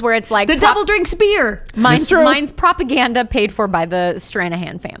one of those where it's like The devil drinks beer. It's true. Mine's propaganda paid for by the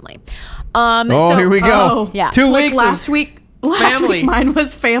Stranahan family. Oh, here we go. Oh, yeah. 2 Like weeks. last week. Last family. week, mine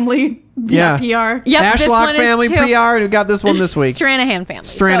was family. Yeah. PR. Yep, this one Ashlock is family too. PR. We got this one this week. Stranahan family.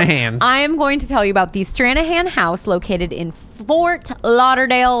 Stranahans. So I am going to tell you about the Stranahan house located in Fort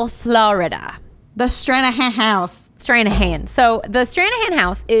Lauderdale, Florida. The Stranahan house. Stranahan. So the Stranahan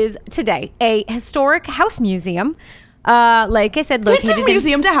House is today a historic house museum. Like I said, located It's a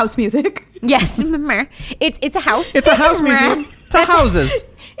museum to house music. Yes, it's a house. It's a house museum to houses.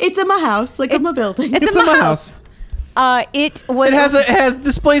 It's a house, like a building. It's a house. It has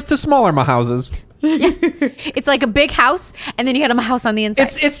displays to smaller houses. It's like a big house, and then you got a house on the inside.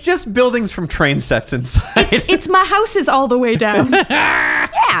 It's just buildings from train sets inside. It's my houses all the way down.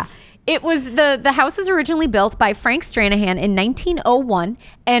 Yeah. It was the house was originally built by Frank Stranahan in 1901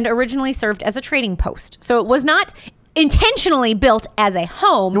 and originally served as a trading post. So it was not intentionally built as a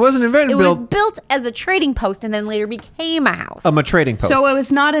home. It wasn't invented. It was built as a trading post and then later became a house. A trading post. So it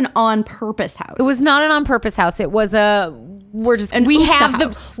was not an on-purpose house. It was not an on-purpose house. It was we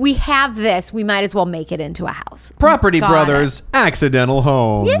have this. We might as well make it into a house. Property Got Brothers Accidental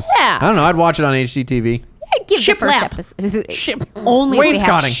Homes. Yeah. I don't know. I'd watch it on HGTV. I'd give the first episode. Only if we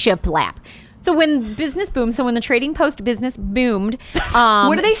have shiplap. So when business boomed, when the trading post business boomed,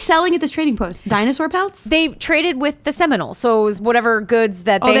 what are they selling at this trading post? Dinosaur pelts? They traded with the Seminoles. So it was whatever goods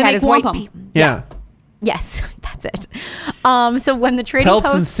that they had make as white wampum. people. Yeah. Yes, that's it. So when the trading Pelts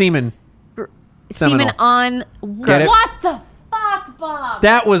post and semen. semen Seminole. on Get it? what the fuck, Bob?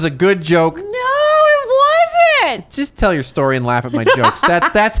 That was a good joke. No, it wasn't. Just tell your story and laugh at my jokes.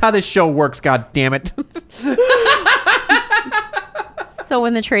 That's how this show works. God damn it. So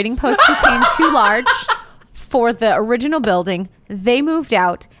when the trading post became too large for the original building, they moved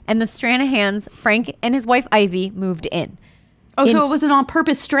out, and the Stranahans, Frank and his wife Ivy, moved in. Oh, so it was an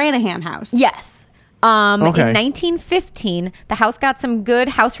on-purpose Stranahan house. Yes. Okay. In 1915, the house got some good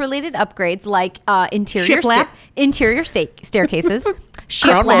house-related upgrades like interior staircases,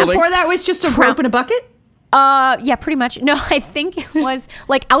 shiplap. Before that was just a rope and a bucket? Yeah, pretty much. No, I think it was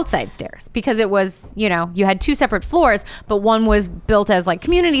like outside stairs because it was, you had two separate floors, but one was built as like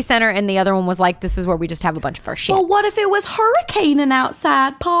community center and the other one was like, this is where we just have a bunch of our shit. Well, what if it was hurricaning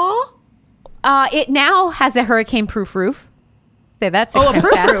outside, Paul? It now has a hurricane-proof roof. Say that 6 Oh, a times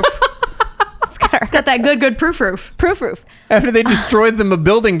proof fast. roof. It's got that good proof roof. Proof roof. After they destroyed them a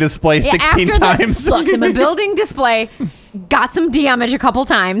building display 16 times. Look, the building display got some damage a couple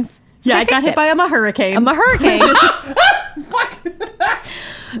times. So Yeah, they I got fixed hit by a hurricane. a hurricane.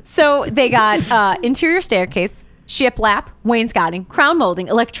 So they got interior staircase, shiplap, wainscoting, crown molding,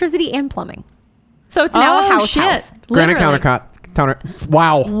 electricity, and plumbing. So it's now a house. Granite counter.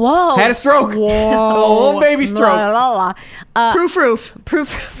 Wow. Whoa. Had a stroke. Whoa. A little baby stroke. Blah, blah, blah. Proof roof.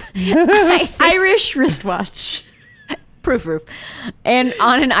 Proof roof. Irish wristwatch. Proof roof. And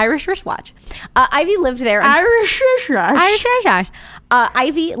on an Irish wristwatch. Ivy lived there. Irish wristwatch.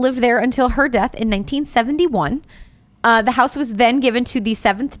 Ivy lived there until her death in 1971. The house was then given to the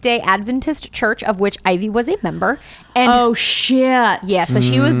Seventh-day Adventist Church, of which Ivy was a member. And Oh, shit. yeah, so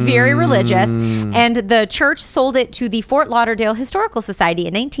she was very religious. And the church sold it to the Fort Lauderdale Historical Society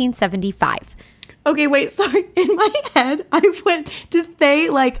in 1975. Okay, wait, sorry. In my head, I went, did they,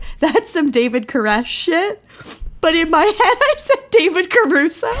 that's some David Koresh shit? But in my head, I said David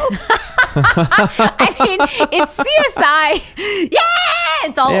Caruso. I mean, it's CSI. Yeah,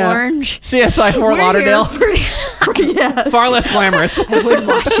 it's all orange. CSI Fort Lauderdale. Yeah. Far less glamorous. I would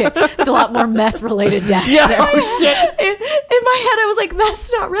watch it. It's a lot more meth-related deaths there. Oh, shit. In my head, I was like,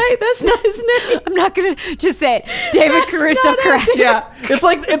 that's not right. That's not his name. I'm not going to just say it. David That's Caruso, not it, correct. David. Yeah.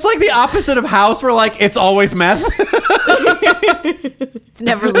 It's like the opposite of House where it's always meth. It's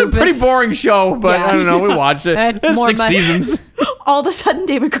never lupus. Pretty boring show, but Yeah. I don't know. We watched it. It's It's more 6 money. seasons. All of a sudden,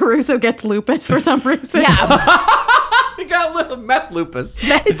 David Caruso gets lupus for some reason. Yeah. We got a little meth lupus.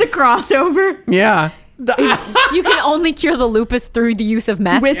 It's a crossover Yeah. You can only cure the lupus through the use of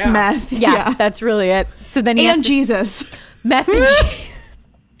meth. with meth. yeah, that's really it. So then he has And to Jesus. meth and cheese.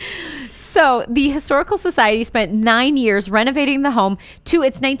 So the Historical Society spent 9 years renovating the home to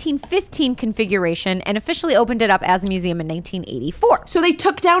its 1915 configuration and officially opened it up as a museum in 1984. So they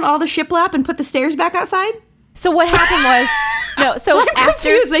took down all the shiplap and put the stairs back outside? So what happened was I'm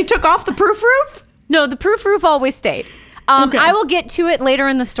confused. They took off the proof roof? the proof roof always stayed. Okay. I will get to it later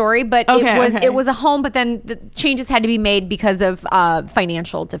in the story, but Okay. it was a home, but then the changes had to be made because of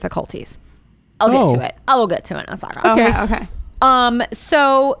financial difficulties. I'll get to it. I will get to it in a second. Okay.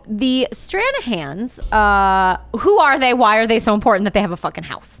 So the Stranahans, who are they? Why are they so important that they have a fucking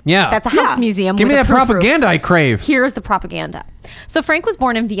house? Yeah. That's a house museum. Give me with a that proof roof. propaganda I crave. Here's the propaganda. So Frank was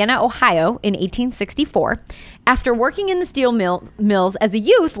born in Vienna, Ohio in 1864. After working in the steel mills as a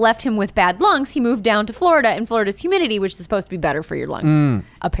youth left him with bad lungs, he moved down to Florida, and Florida's humidity, which is supposed to be better for your lungs,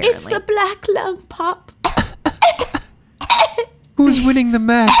 apparently. It's the black lung pop. Who's winning the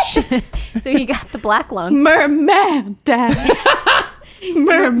match? So he got the black lung. Merman, Dad.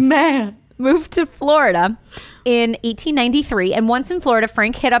 Merman. Moved to Florida, in 1893. And once in Florida,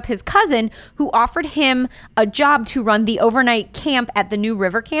 Frank hit up his cousin who offered him a job to run the overnight camp at the New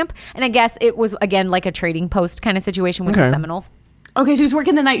River Camp. And I guess it was, again, like a trading post kind of situation with the Seminoles. Okay, so he's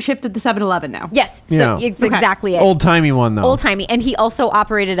working the night shift at the 7-Eleven now. Yes, so Yeah. it's exactly it. Old-timey one, though. Old-timey. And he also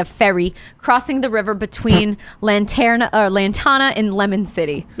operated a ferry crossing the river between Lantana and Lemon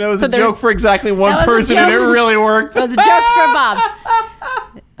City. That was So a there's- joke for exactly one That was a person, and it joke. really worked. That was a joke for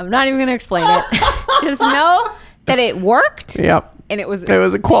Bob. I'm not even going to explain it. Just know that it worked. Yep. And it was It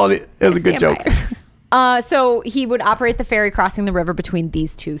was a quality. It was a good stand joke. by it. So he would operate the ferry crossing the river between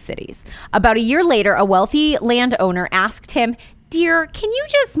these two cities. About a year later, a wealthy landowner asked him, "Dear, can you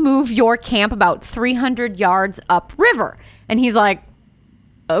just move your camp about 300 yards upriver?" And he's like,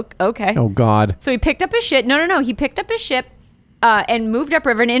 okay. Oh God. So he picked up his ship. No. He picked up his ship and moved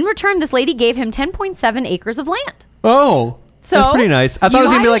upriver. And in return, this lady gave him 10.7 acres of land. Oh. So- that's pretty nice. I thought it was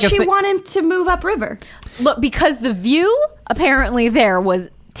Why gonna be like did a she thing. want him to move upriver? Look, because the view apparently there was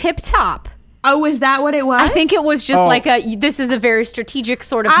tip top. Oh, is that what it was? I think it was just Oh. like this is a very strategic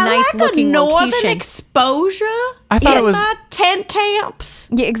sort of I nice like looking a northern location. exposure. I thought it was- tent camps.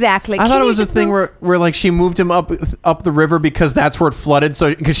 Yeah, exactly. I Can thought it you was a just thing move- where like she moved him up the river because that's where it flooded.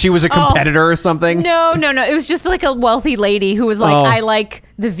 So because she was a competitor or something. No. It was just like a wealthy lady who was like, Oh. I like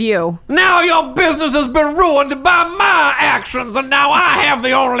the view. Now your business has been ruined by my actions, and now I have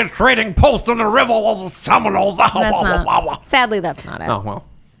the only trading post on the river with the Seminoles. That's not, sadly, that's not it. Oh well.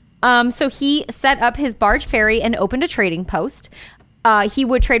 So he set up his barge ferry and opened a trading post. He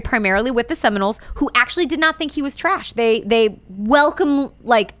would trade primarily with the Seminoles, who actually did not think he was trash. They welcome,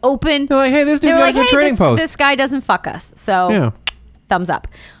 like, open. They're like, hey, this dude's They were got like, a good hey, trading post. this guy doesn't fuck us. So Yeah. thumbs up.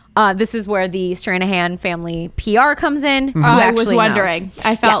 This is where the Stranahan family PR comes in. Mm-hmm. Who I actually was wondering. knows.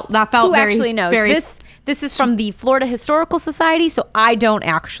 I felt that felt who very actually knows. very. This is from the Florida Historical Society, so I don't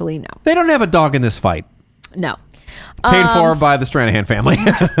actually know. They don't have a dog in this fight. No. Paid for by the Stranahan family.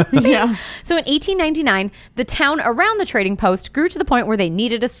 yeah. So in 1899, the town around the trading post grew to the point where they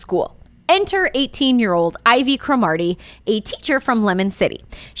needed a school. Enter 18-year-old Ivy Cromartie, a teacher from Lemon City.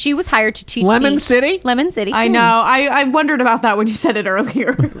 She was hired to teach Lemon City? Lemon City. I know. I wondered about that when you said it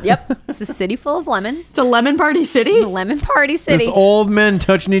earlier. Yep. It's a city full of lemons. It's a lemon party city. The Lemon Party City. This old men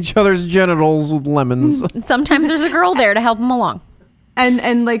touching each other's genitals with lemons. And sometimes there's a girl there to help them along.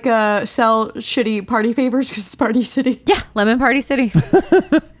 And like sell shitty party favors because it's party city. Yeah, Lemon Party City.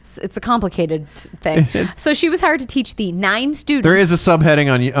 It's a complicated thing. So she was hired to teach the 9 students. There is a subheading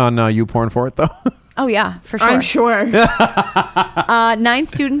on YouPorn for it though. Oh yeah, for sure. I'm sure. 9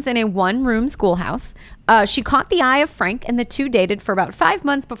 students in a 1-room schoolhouse. She caught the eye of Frank, and the two dated for about 5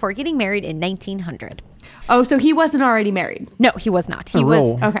 months before getting married in 1900. Oh, so he wasn't already married. No, he was not. He A was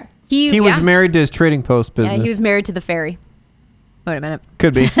roll. Okay. He was married to his trading post business. Yeah, he was married to the ferry. Wait a minute.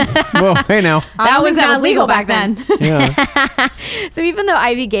 Could be. Well, hey now. I don't was think not legal back Yeah. So even though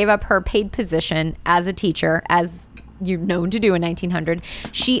Ivy gave up her paid position as a teacher, as you're known to do in 1900,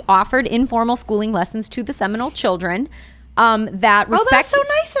 she offered informal schooling lessons to the Seminole children. That that's so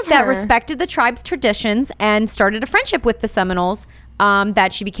nice of That her. respected the tribe's traditions and started a friendship with the Seminoles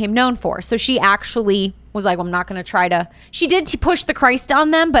that she became known for. So she actually was like, well, I'm not going to try to. She did push the Christ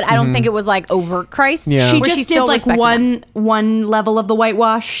on them, but I don't think it was like overt Christ. Yeah. She Where just did like one level of the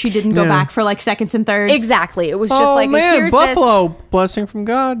whitewash. She didn't go Yeah. back for like seconds and thirds. Exactly. It was just Oh like, man, here's Buffalo, blessing from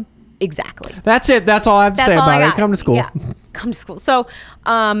God. this. Exactly. That's it. That's all I have to say all I about it. got. Come to school. Yeah, come to school. So,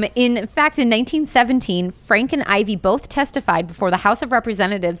 in fact, in 1917, Frank and Ivy both testified before the House of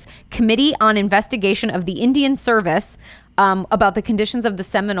Representatives Committee on Investigation of the Indian Service about the conditions of the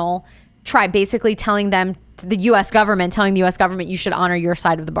Seminole tribe, basically telling them, the U.S. government, you should honor your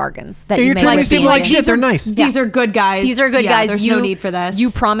side of the bargains. That Yeah, you you're made treating with these the people like Indians. shit. They're nice. These are good guys. These are good Yeah, guys. There's no need for this.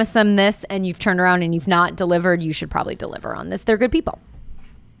 You promised them this, and you've turned around and you've not delivered. You should probably deliver on this. They're good people.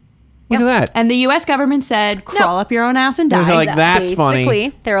 Look at that. And the U.S. government said, crawl up your own ass and die. They're like, that's funny.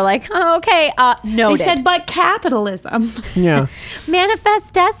 Basically, they were like, oh, okay, noted. They said, but capitalism. Yeah.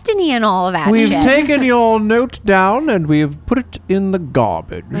 Manifest destiny and all of that We've shit. taken your note down and we've put it in the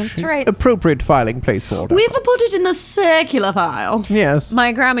garbage. That's right. Appropriate filing place for it. We've put it in the circular file. Yes.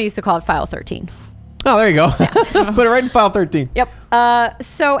 My grandma used to call it file 13. Oh, there you go. Put it right in file 13. Yep.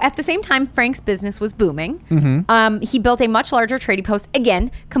 So at the same time, Frank's business was booming. Mm-hmm. He built a much larger trading post, again,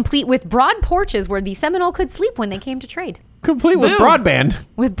 complete with broad porches where the Seminole could sleep when they came to trade. Complete with Boom. broadband.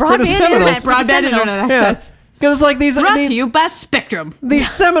 With For the broadband Seminoles. internet. for the Broadband Seminoles. internet Yeah. access. Because it's like these Brought these, to you by Spectrum. these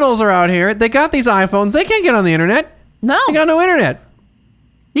Seminoles are out here. They got these iPhones. They can't get on the internet. No. They got no internet.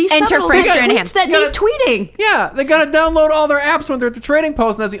 These Enter Seminoles Frank got Stranahan. tweets that You need tweeting. Yeah, they got to download all their apps when they're at the trading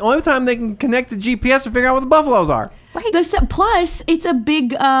post, and that's the only time they can connect to GPS to figure out where the buffaloes are. Plus, it's a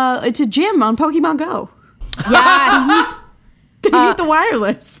big, it's a gym on Pokemon Go. Yes. They need the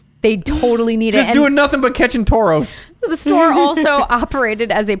wireless. They totally need it. Just And doing nothing but catching toros. so the store also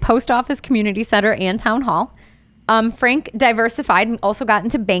operated as a post office, community center, and town hall. Frank diversified and also got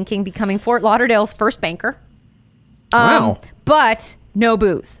into banking, becoming Fort Lauderdale's first banker. Wow. But no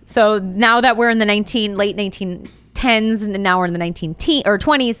booze. So now that we're in the late 1910s and now we're in the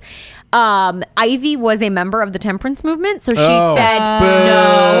 20s, Ivy was a member of the temperance movement. So she said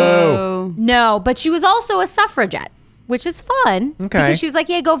no, but she was also a suffragette, which is fun. Okay. Because she was like,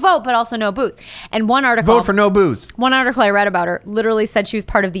 yeah, go vote, but also no booze. And one article. Vote for no booze. One article I read about her literally said she was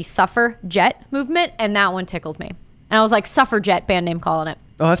part of the suffragette movement, and that one tickled me. And I was like, suffragette, band name calling it.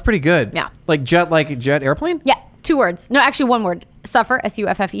 Oh, that's pretty good. Yeah. Like jet airplane? Yeah, 2 words. No, actually 1 word. Suffer,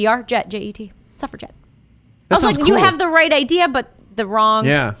 S-U-F-F-E-R, jet, J-E-T. Suffragette. That I was like, sounds you cool. have the right idea, but the wrong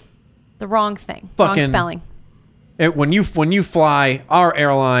Yeah. thing. Fucking- wrong spelling. When you fly our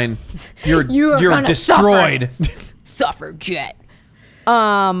airline, you're You are gonna destroyed. Suffragette.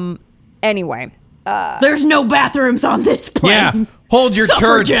 Anyway. There's no bathrooms on this plane. Yeah. Hold your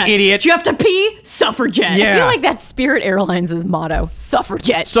Suffragette. turds, idiot. Do you have to pee? Suffragette. Yeah. I feel like that's Spirit Airlines' motto.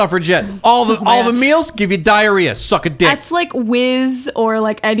 Suffragette. Suffragette. All the meals give you diarrhea. Suck a dick. That's like Whiz or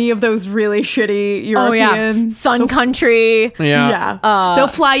like any of those really shitty Oh, yeah. European. Sun Country. yeah. Yeah. They'll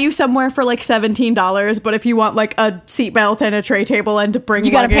fly you somewhere for like $17, but if you want like a seatbelt and a tray table and to bring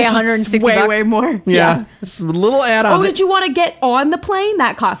You gotta pay luggage, it's $160 way, bucks. way more. Yeah. Some little add-ons. Oh, did you want to get on the plane?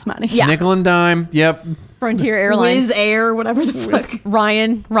 That costs money. Yeah. Nickel and dime. Yep. Frontier Airlines. Whiz Air, whatever the fuck.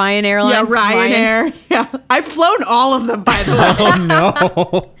 Ryan Yeah, Airlines. Ryanair. Yeah. I've flown all of them, by the way. Oh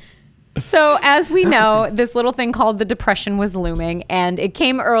no. So, as we know, this little thing called the Depression was looming, and it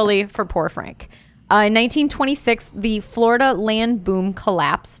came early for poor Frank. In 1926, the Florida land boom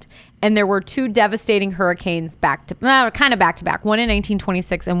collapsed, and there were 2 devastating hurricanes back to back. One in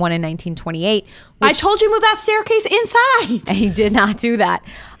 1926 and one in 1928. I told you move that staircase inside. He did not do that.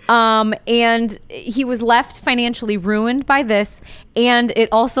 And he was left financially ruined by this, and it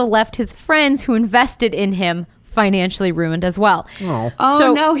also left his friends who invested in him financially ruined as well. Oh. Oh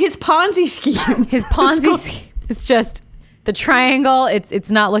So- no, his Ponzi scheme. His Ponzi scheme is just the triangle. It's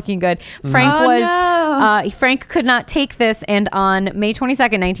not looking good. Frank Frank could not take this, and on May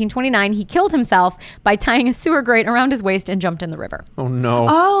 22nd, 1929, he killed himself by tying a sewer grate around his waist and jumped in the river. Oh no.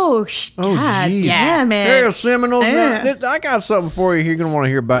 Oh, Oh, God geez. damn it. Hey, Seminoles. Yeah. I got something for you you're going to want to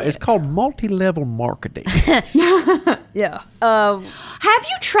hear about. It's called multi-level marketing. Yeah. Have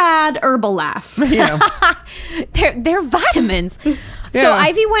you tried Herbalaugh? Yeah. They're vitamins. So Yeah.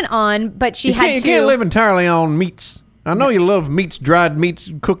 Ivy went on, but she You had can't, to. you can't live entirely on meats. I know you love meats, dried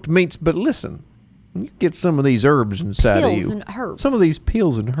meats, cooked meats, but listen, you get some of these herbs inside of Pills you. and herbs. Some of these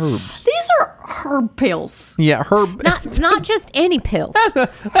peels and herbs. These are herb pills. Yeah, herb. not just any pills.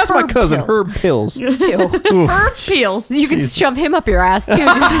 That's my herb cousin, pills. Herb Pills. Ew. Herb pills. You can shove him up your ass too.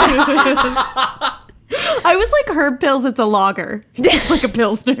 I was like, herb pills, it's a lager. It's like a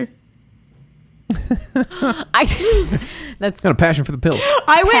pilsner. That's Got a passion for the pills.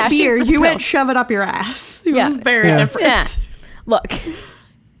 I went Passion beer. for the You went pills. shove it up your ass. It Yeah. was very Yeah. different. yeah. Look,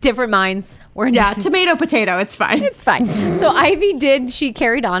 different minds. We're in Yeah, tomato, potato. It's fine. It's fine. So Ivy she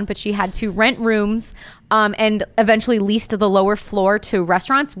carried on, but she had to rent rooms and eventually leased the lower floor to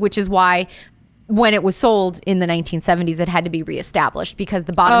restaurants, which is why when it was sold in the 1970s, it had to be reestablished because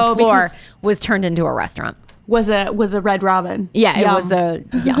the bottom floor because- was turned into a restaurant. Was a Red Robin. Yeah, it Yum. was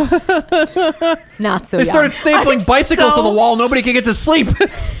not so They yum. started stapling I'm bicycles to so- the wall. Nobody could get to sleep.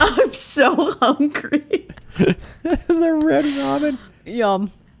 I'm so hungry. The Red Robin.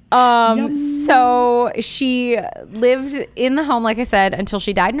 Yum. So she lived in the home, like I said, until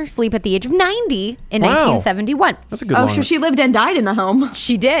she died in her sleep at the age of 90 in Wow. 1971. That's a good Oh, one. so she lived and died in the home.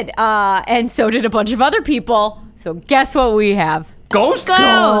 She did. And so did a bunch of other people. So guess what we have? Ghost?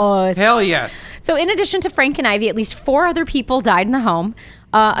 Ghosts. Hell yes. So in addition to Frank and Ivy, at least 4 other people died in the home.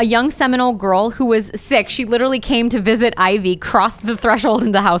 A young Seminole girl who was sick. She literally came to visit Ivy, crossed the threshold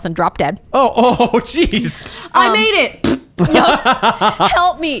into the house, and dropped dead. Oh, jeez. I made it.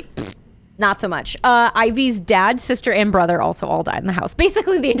 Help me. Not so much. Ivy's dad, sister, and brother also all died in the house.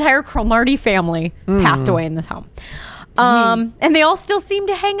 Basically, the entire Cromartie family passed away in this home. And they all still seem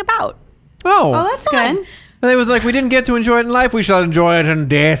to hang about. Oh. Oh, that's good. And it was like, we didn't get to enjoy it in life. We shall enjoy it in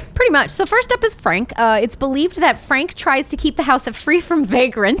death. Pretty much. So first up is Frank. It's believed that Frank tries to keep the house free from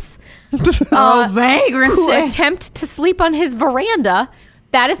vagrants Oh, vagrants. who attempt to sleep on his veranda.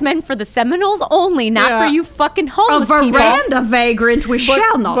 That is meant for the Seminoles only, not Yeah. for you fucking A homeless people. veranda vagrant we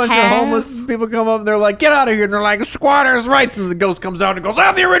shall not bunch have. of homeless people come up and they're like, get out of here. And they're like, squatters' rights. And the ghost comes out and goes,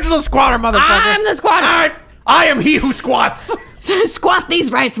 I'm the original squatter, motherfucker. I'm the squatter. I am he who squats. Squat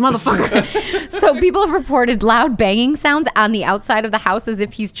these rights, motherfucker. So people have reported loud banging sounds on the outside of the house as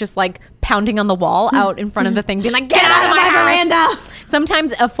if he's just like pounding on the wall out in front of the thing, being like, get out of my veranda.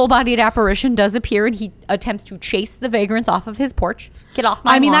 Sometimes a full-bodied apparition does appear and he attempts to chase the vagrants off of his porch. Get off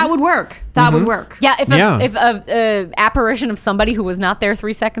my lawn. that would work. That would work. Yeah, if a apparition of somebody who was not there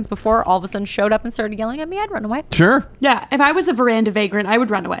 3 seconds before all of a sudden showed up and started yelling at me, I'd run away. Sure. Yeah, if I was a veranda vagrant, I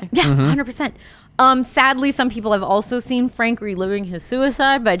would run away. Yeah, 100%. Sadly, some people have also seen Frank reliving his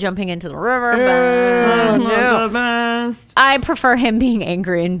suicide by jumping into the river. I prefer him being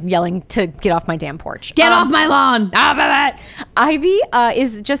angry and yelling to get off my damn porch. Get off my lawn. Ivy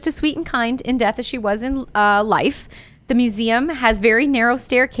is just as sweet and kind in death as she was in life. The museum has very narrow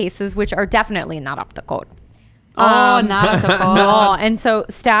staircases, which are definitely not up to code. Not the code. No, and so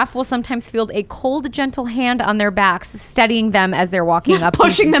staff will sometimes feel a cold, gentle hand on their backs, steadying them as they're walking up.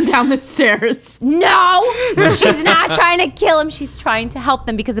 Pushing them down the stairs. No, she's not trying to kill him. She's trying to help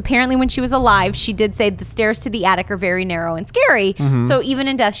them because apparently when she was alive, she did say the stairs to the attic are very narrow and scary. So even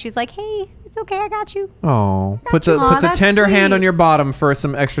in death, she's like, hey, it's okay. I got you. Oh, puts a that's tender hand sweet. on your bottom for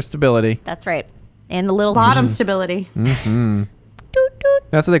some extra stability. That's right. And a little Bottom stability. Doot, doot.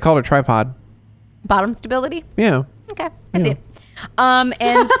 That's what they call a tripod. Bottom stability. Yeah. Okay, I see it. And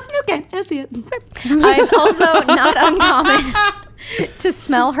Okay, I see it. it's also not uncommon to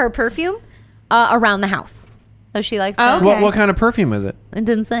smell her perfume around the house. So she likes that. Okay. What kind of perfume is it? It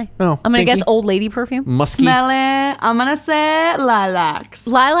didn't say. Oh, I'm going to guess stinky? old lady perfume. Musky. Smell it. I'm gonna say lilacs.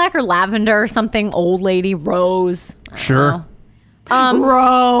 Lilac or lavender or something. Old lady. Rose. I don't Sure. know.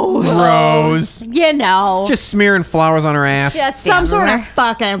 Rose. Rose. You know. Just smearing flowers on her ass. Just Some sort down of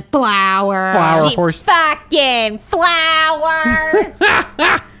fucking flower. Flower She horse. fucking flowers.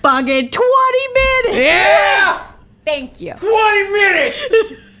 Fucking 20 minutes. Yeah! Thank you. 20 minutes!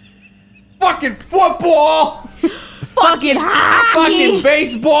 Fucking football! Fucking hockey. Fucking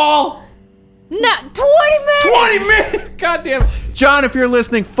baseball! No, 20 minutes. 20 minutes! God damn it. John, if you're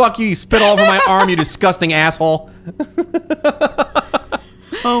listening, fuck you. You spit all over my arm, you disgusting asshole.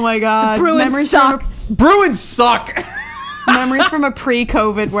 Oh my god. Bruins suck. Bruins suck! Memories from a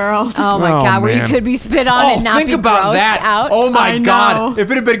pre-COVID world. Oh my Oh, god, where you man. could be spit on and not think be about grossed that. out. Oh my I god. know.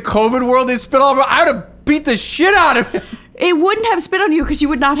 If it had been COVID world, they spit all over, I would have beat the shit out of it. It wouldn't have spit on you because you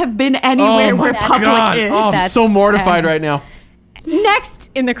would not have been anywhere where public is. Oh, I'm That's so mortified sad. right now.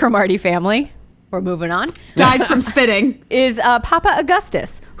 Next in the Cromartie family, we're moving on, Died from spitting. is Papa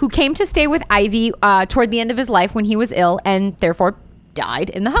Augustus, who came to stay with Ivy toward the end of his life when he was ill and therefore died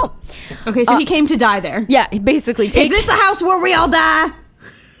in the home. Okay, so he came to die there. Yeah, basically. Is this a house where we all die?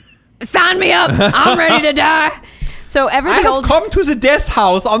 Sign me up. I'm ready to die. So ever I the have old come to the death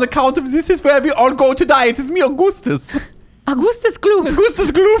house on account of this is where we all go to die. It is me, Augustus. Augustus Gloop. Augustus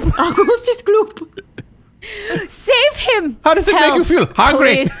Gloop. Augustus Gloop. Save him. How does it make you feel?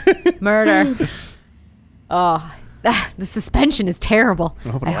 Hungry. Police. Murder. Oh, the suspension is terrible.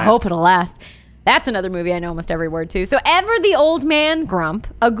 I hope it'll last. That's another movie I know almost every word to. So ever the old man grump,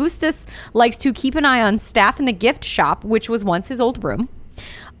 Augustus likes to keep an eye on staff in the gift shop, which was once his old room.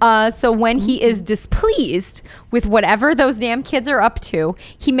 So when he is displeased with whatever those damn kids are up to,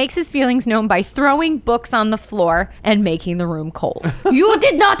 he makes his feelings known by throwing books on the floor and making the room cold. You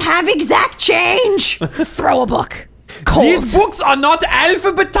did not have exact change. Throw a book. Cold. These books are not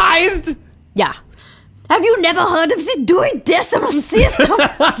alphabetized. Yeah. Have you never heard of the Dewey Decimal System?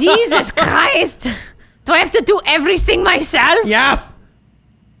 Jesus Christ. Do I have to do everything myself? Yes.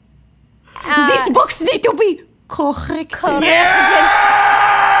 These books need to be correct.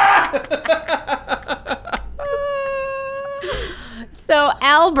 So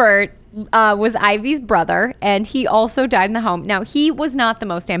Albert was Ivy's brother, and he also died in the home. Now, he was not the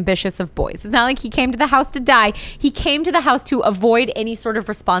most ambitious of boys. It's not like he came to the house to die. He came to the house to avoid any sort of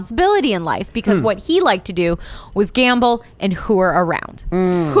responsibility in life because what he liked to do was gamble and whore around.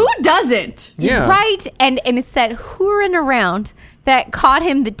 Who doesn't? Yeah. Right? And it's that whoring around that caught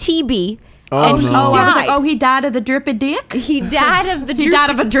him the TB. Oh, and he no. Oh, I was like, died. oh, he died of the drippy dick? He died of the He died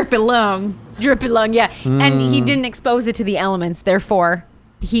of a drippy lung. drippy lung, yeah. And he didn't expose it to the elements, therefore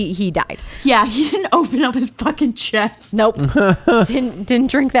he died. Yeah, he didn't open up his fucking chest. Nope. didn't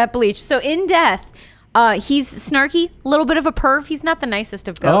drink that bleach. So in death, he's snarky, a little bit of a perv. He's not the nicest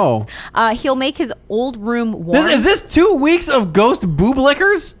of ghosts. He'll make his old room warm. Is this 2 weeks of ghost boob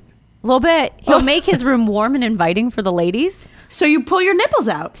lickers? A little bit. He'll make his room warm and inviting for the ladies. So you pull your nipples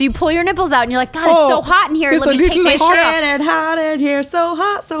out. So you pull your nipples out and you're like, God, it's so hot in here. it's Let a me take little my It's shirt off. getting hot in here, so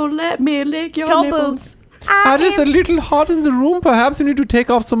hot, so let me lick your Go nipples. boobs. It's a little hot in the room. Perhaps you need to take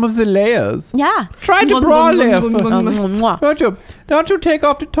off some of the layers. Yeah. Try the bra layer first. Don't you take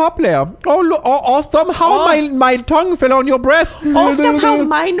off the top layer? Or somehow my tongue fell on your breast. Oh, somehow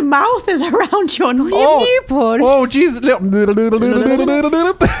my mouth is around your nipple. Oh, jeez.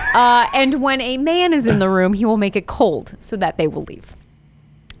 And when a man is in the room, he will make it cold so that they will leave.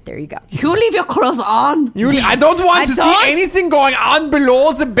 There you go. You leave your clothes on. I don't want to see anything going on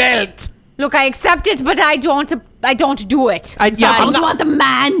below the belt. Look, I accept it, but I don't do it. I don't want the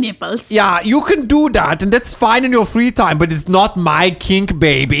man nipples. Yeah, you can do that, and that's fine in your free time, but it's not my kink,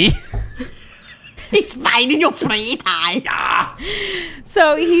 baby. It's fine in your free time.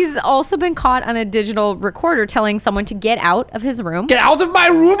 So he's also been caught on a digital recorder telling someone to get out of his room. Get out of my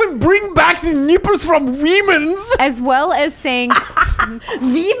room and bring back the nipples from women's. As well as saying...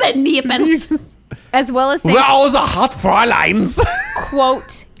 Women nipples. As well as saying... Where are the hot Fräuleins?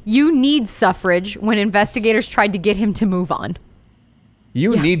 Quote, you need suffrage when investigators tried to get him to move on.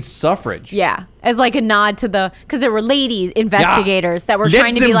 You need suffrage. Yeah. As like a nod to because there were ladies investigators that were Let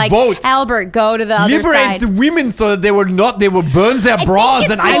trying to be them like, vote. Albert, go to the other Liberate side. the women so that they will burn their bras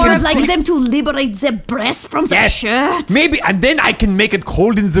it's and I more can I'd like see. them to liberate their breasts from their Yes. shirts. Maybe, and then I can make it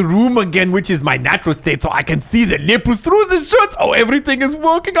cold in the room again, which is my natural state, so I can see the nipples through the shirts. Oh, everything is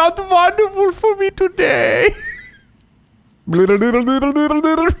working out wonderful for me today.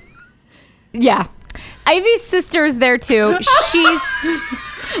 Yeah. Ivy's sister is there too. She's...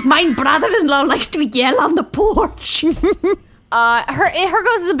 My brother-in-law likes to yell on the porch. her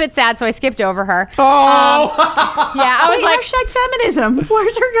ghost is a bit sad, so I skipped over her. Oh! Yeah, I was Wait, like... hashtag feminism.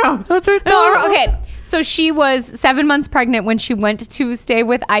 Where's her ghost? That's her No, dog. okay. So she was 7 months pregnant when she went to stay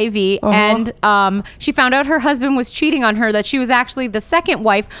with Ivy, and she found out her husband was cheating on her, that she was actually the second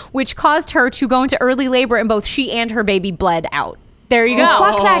wife, which caused her to go into early labor, and both she and her baby bled out. There you go.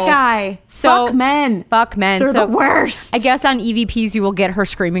 Fuck that guy. So- Fuck men. Fuck men. They're So the worst. I guess on EVPs you will get her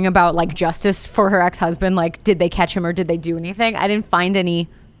screaming about like justice for her ex-husband. Like, did they catch him or did they do anything? I didn't find any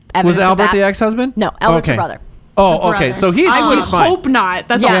evidence. Was Albert of that. the ex-husband? No, Albert's her Okay. brother. Oh, Her okay. brother. So he's fine. hope not.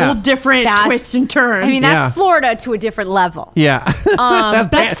 That's Yeah. a whole different That's- twist and turn. I mean, that's Yeah. Florida to a different level. Yeah.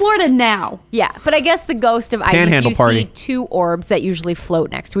 that's Florida now. Yeah, but I guess the ghost of Ivy's, Panhandle you party. see two orbs that usually float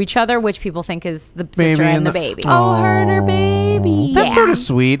next to each other, which people think is the sister Baby and and the the- baby. Oh, her and her baby. That's Yeah. sort of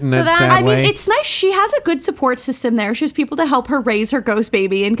sweet in So that that- sad I mean, way. it's nice. She has a good support system there. She has people to help her raise her ghost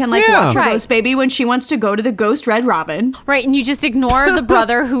baby and can like Yeah. watch her Right. ghost baby when she wants to go to the ghost Red Robin. Right, and you just ignore the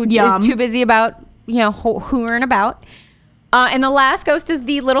brother who Yum. is too busy about, hoovering about. And the last ghost is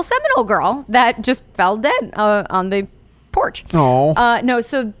the little Seminole girl that just fell dead on the porch. Oh. No,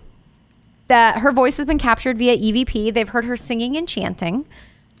 so that her voice has been captured via EVP. They've heard her singing and chanting.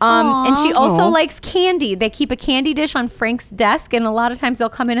 And she also likes candy. They keep a candy dish on Frank's desk, and a lot of times they'll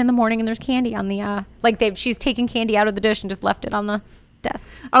come in the morning and there's candy on the she's taken candy out of the dish and just left it on the desk.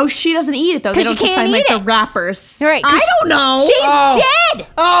 Oh, she doesn't eat it though. They 'Cause don't she just can't find like eat the it. wrappers. Right. I don't know. She's dead.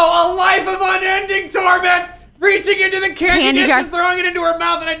 Oh, a life of unending torment! Reaching into the candy, Candy dish jar. and throwing it into her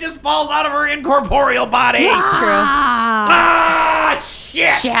mouth, and it just falls out of her incorporeal body. Ah. Ah,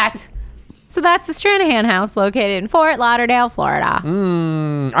 shit! Shit. So that's the Stranahan house located in Fort Lauderdale, Florida.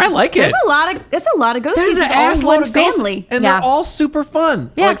 I like it. There's a lot of ghosts. There's It's an all assload one of ghosts, family. and Yeah. they're all super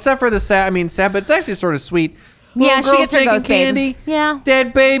fun. Yeah. Well, except for the sad, but it's actually sort of sweet. Yeah, Little she girls gets her taking ghost baby. candy. Yeah.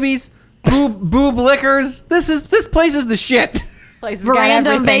 Dead babies. Boob liquors. This place is the shit. Places got Veranda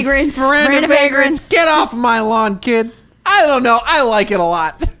everything. vagrants. Veranda vagrants. vagrants. Get off my lawn, kids. I don't know. I like it a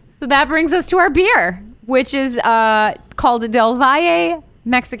lot. So that brings us to our beer, which is called Del Valle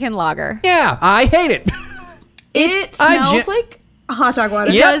Mexican Lager. Yeah, I hate it. It I smells ge- like hot dog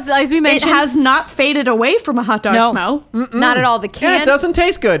water. It Yep. does, as we It mentioned. has not faded away from a hot dog No. smell. Not at all. The can. And it doesn't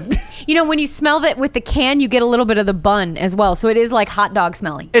taste good. When you smell that with the can, you get a little bit of the bun as well. So it is like hot dog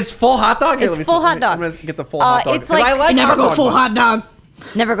smelling. It's full hot dog. Here, It's let me full see. hot dog. I'm gonna get the full hot dog. it's 'cause like- I like I never hot go dog full bun. hot dog.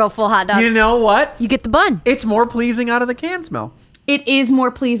 Never go full hot dog. You know what? You get the bun. It's more pleasing out of the can smell. It is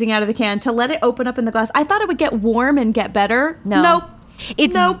more pleasing out of the can to let it open up in the glass. I thought it would get warm and get better. No. Nope.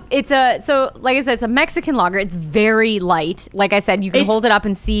 It's Nope. like I said, it's a Mexican lager. It's very light. Like I said, you can It's- hold it up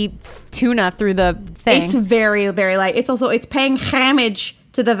and see tuna through the thing. It's very, very light. It's paying homage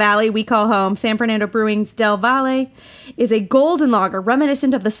to the valley we call home. San Fernando Brewing's Del Valle is a golden lager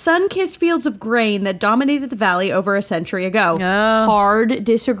reminiscent of the sun-kissed fields of grain that dominated the valley over a century ago. Oh. Hard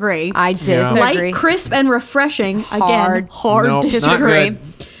disagree. I disagree. Light, crisp, and refreshing. Again, hard Nope, not disagree. good.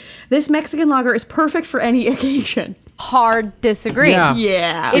 This Mexican lager is perfect for any occasion. Hard disagree. Yeah.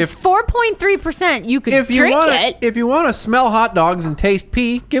 Yeah. It's 4.3%. You could If you drink want it. if you want to smell hot dogs and taste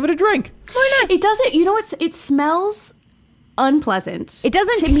pee, give it a drink. It doesn't. You know, it smells unpleasant. It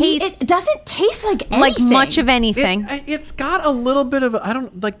doesn't To me, taste- it doesn't taste like anything. like much of anything. It's got a little bit of I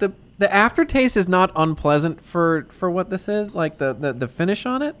don't like the aftertaste is not unpleasant for what this is, like the finish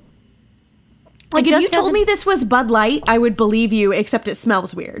on it. Like, It if you just told me doesn't- this was Bud Light, I would believe you, except it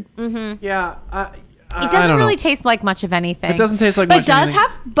smells weird. Yeah, It doesn't really taste like much of anything. It doesn't taste like But much it does anything.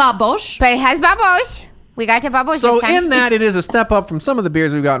 have babos. But it has babos. We got to babos So this time. in that, it is a step up from some of the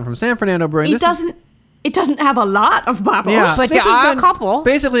beers we've gotten from San Fernando Brewing. It doesn't have a lot of babos. Yeah, But this there has are a been couple.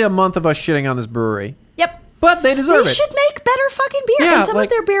 Basically, a month of us shitting on this brewery, Yep. but they deserve They it. should make better fucking beer. Yeah, and some like- of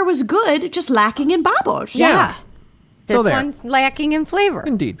their beer was good, just lacking in babos. Yeah. This So there. one's lacking in flavor.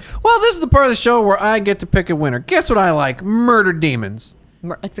 Indeed. Well, this is the part of the show where I get to pick a winner. Guess what I like? Murder Demons.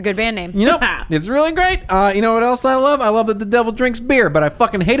 It's a good band name. You know, it's really great. You know what else I love? I love that the devil drinks beer, but I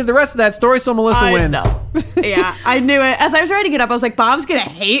fucking hated the rest of that story, so Melissa I wins. know. Yeah, I knew it. As I was writing it up, I was like, Bob's gonna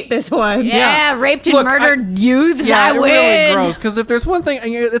hate this one. Yeah, raped and Look, murdered youths. Yeah, I it win. really gross. Because if there's one thing,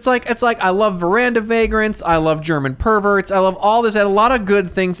 it's like I love Veranda Vagrants. I love German Perverts. I love all this. It had a lot of good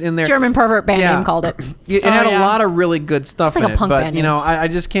things in there. German pervert band Yeah. name called it. It had yeah. a lot of really good stuff It's like in a it, punk but band you name. know, I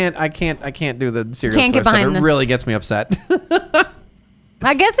just can't do the serial Can't killer get behind stuff. It the- really gets me upset.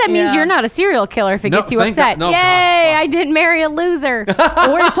 I guess that means Yeah. you're not a serial killer if it No, gets you thank upset. God. No, Yay, God, fuck. I didn't marry a loser.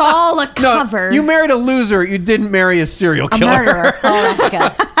 Or it's all a No, cover. you married a loser. You didn't marry a serial A killer. murderer. Oh, that's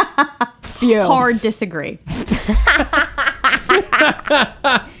good. Phew. Hard disagree.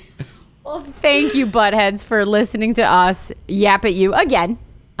 Well, thank you, buttheads, for listening to us yap at you again.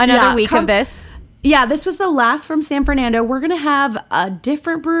 Another Yeah, week of this. Yeah, this was the last from San Fernando. We're gonna have a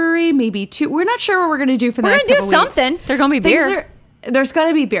different brewery, maybe two. We're not sure what we're gonna do for the We're next going to do couple weeks. something. There's going to be Things beer. there's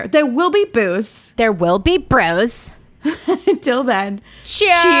gonna be beer. There will be booze. There will be bros. Until then,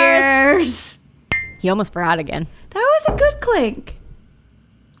 Cheers. cheers. You almost forgot again. That was a good clink.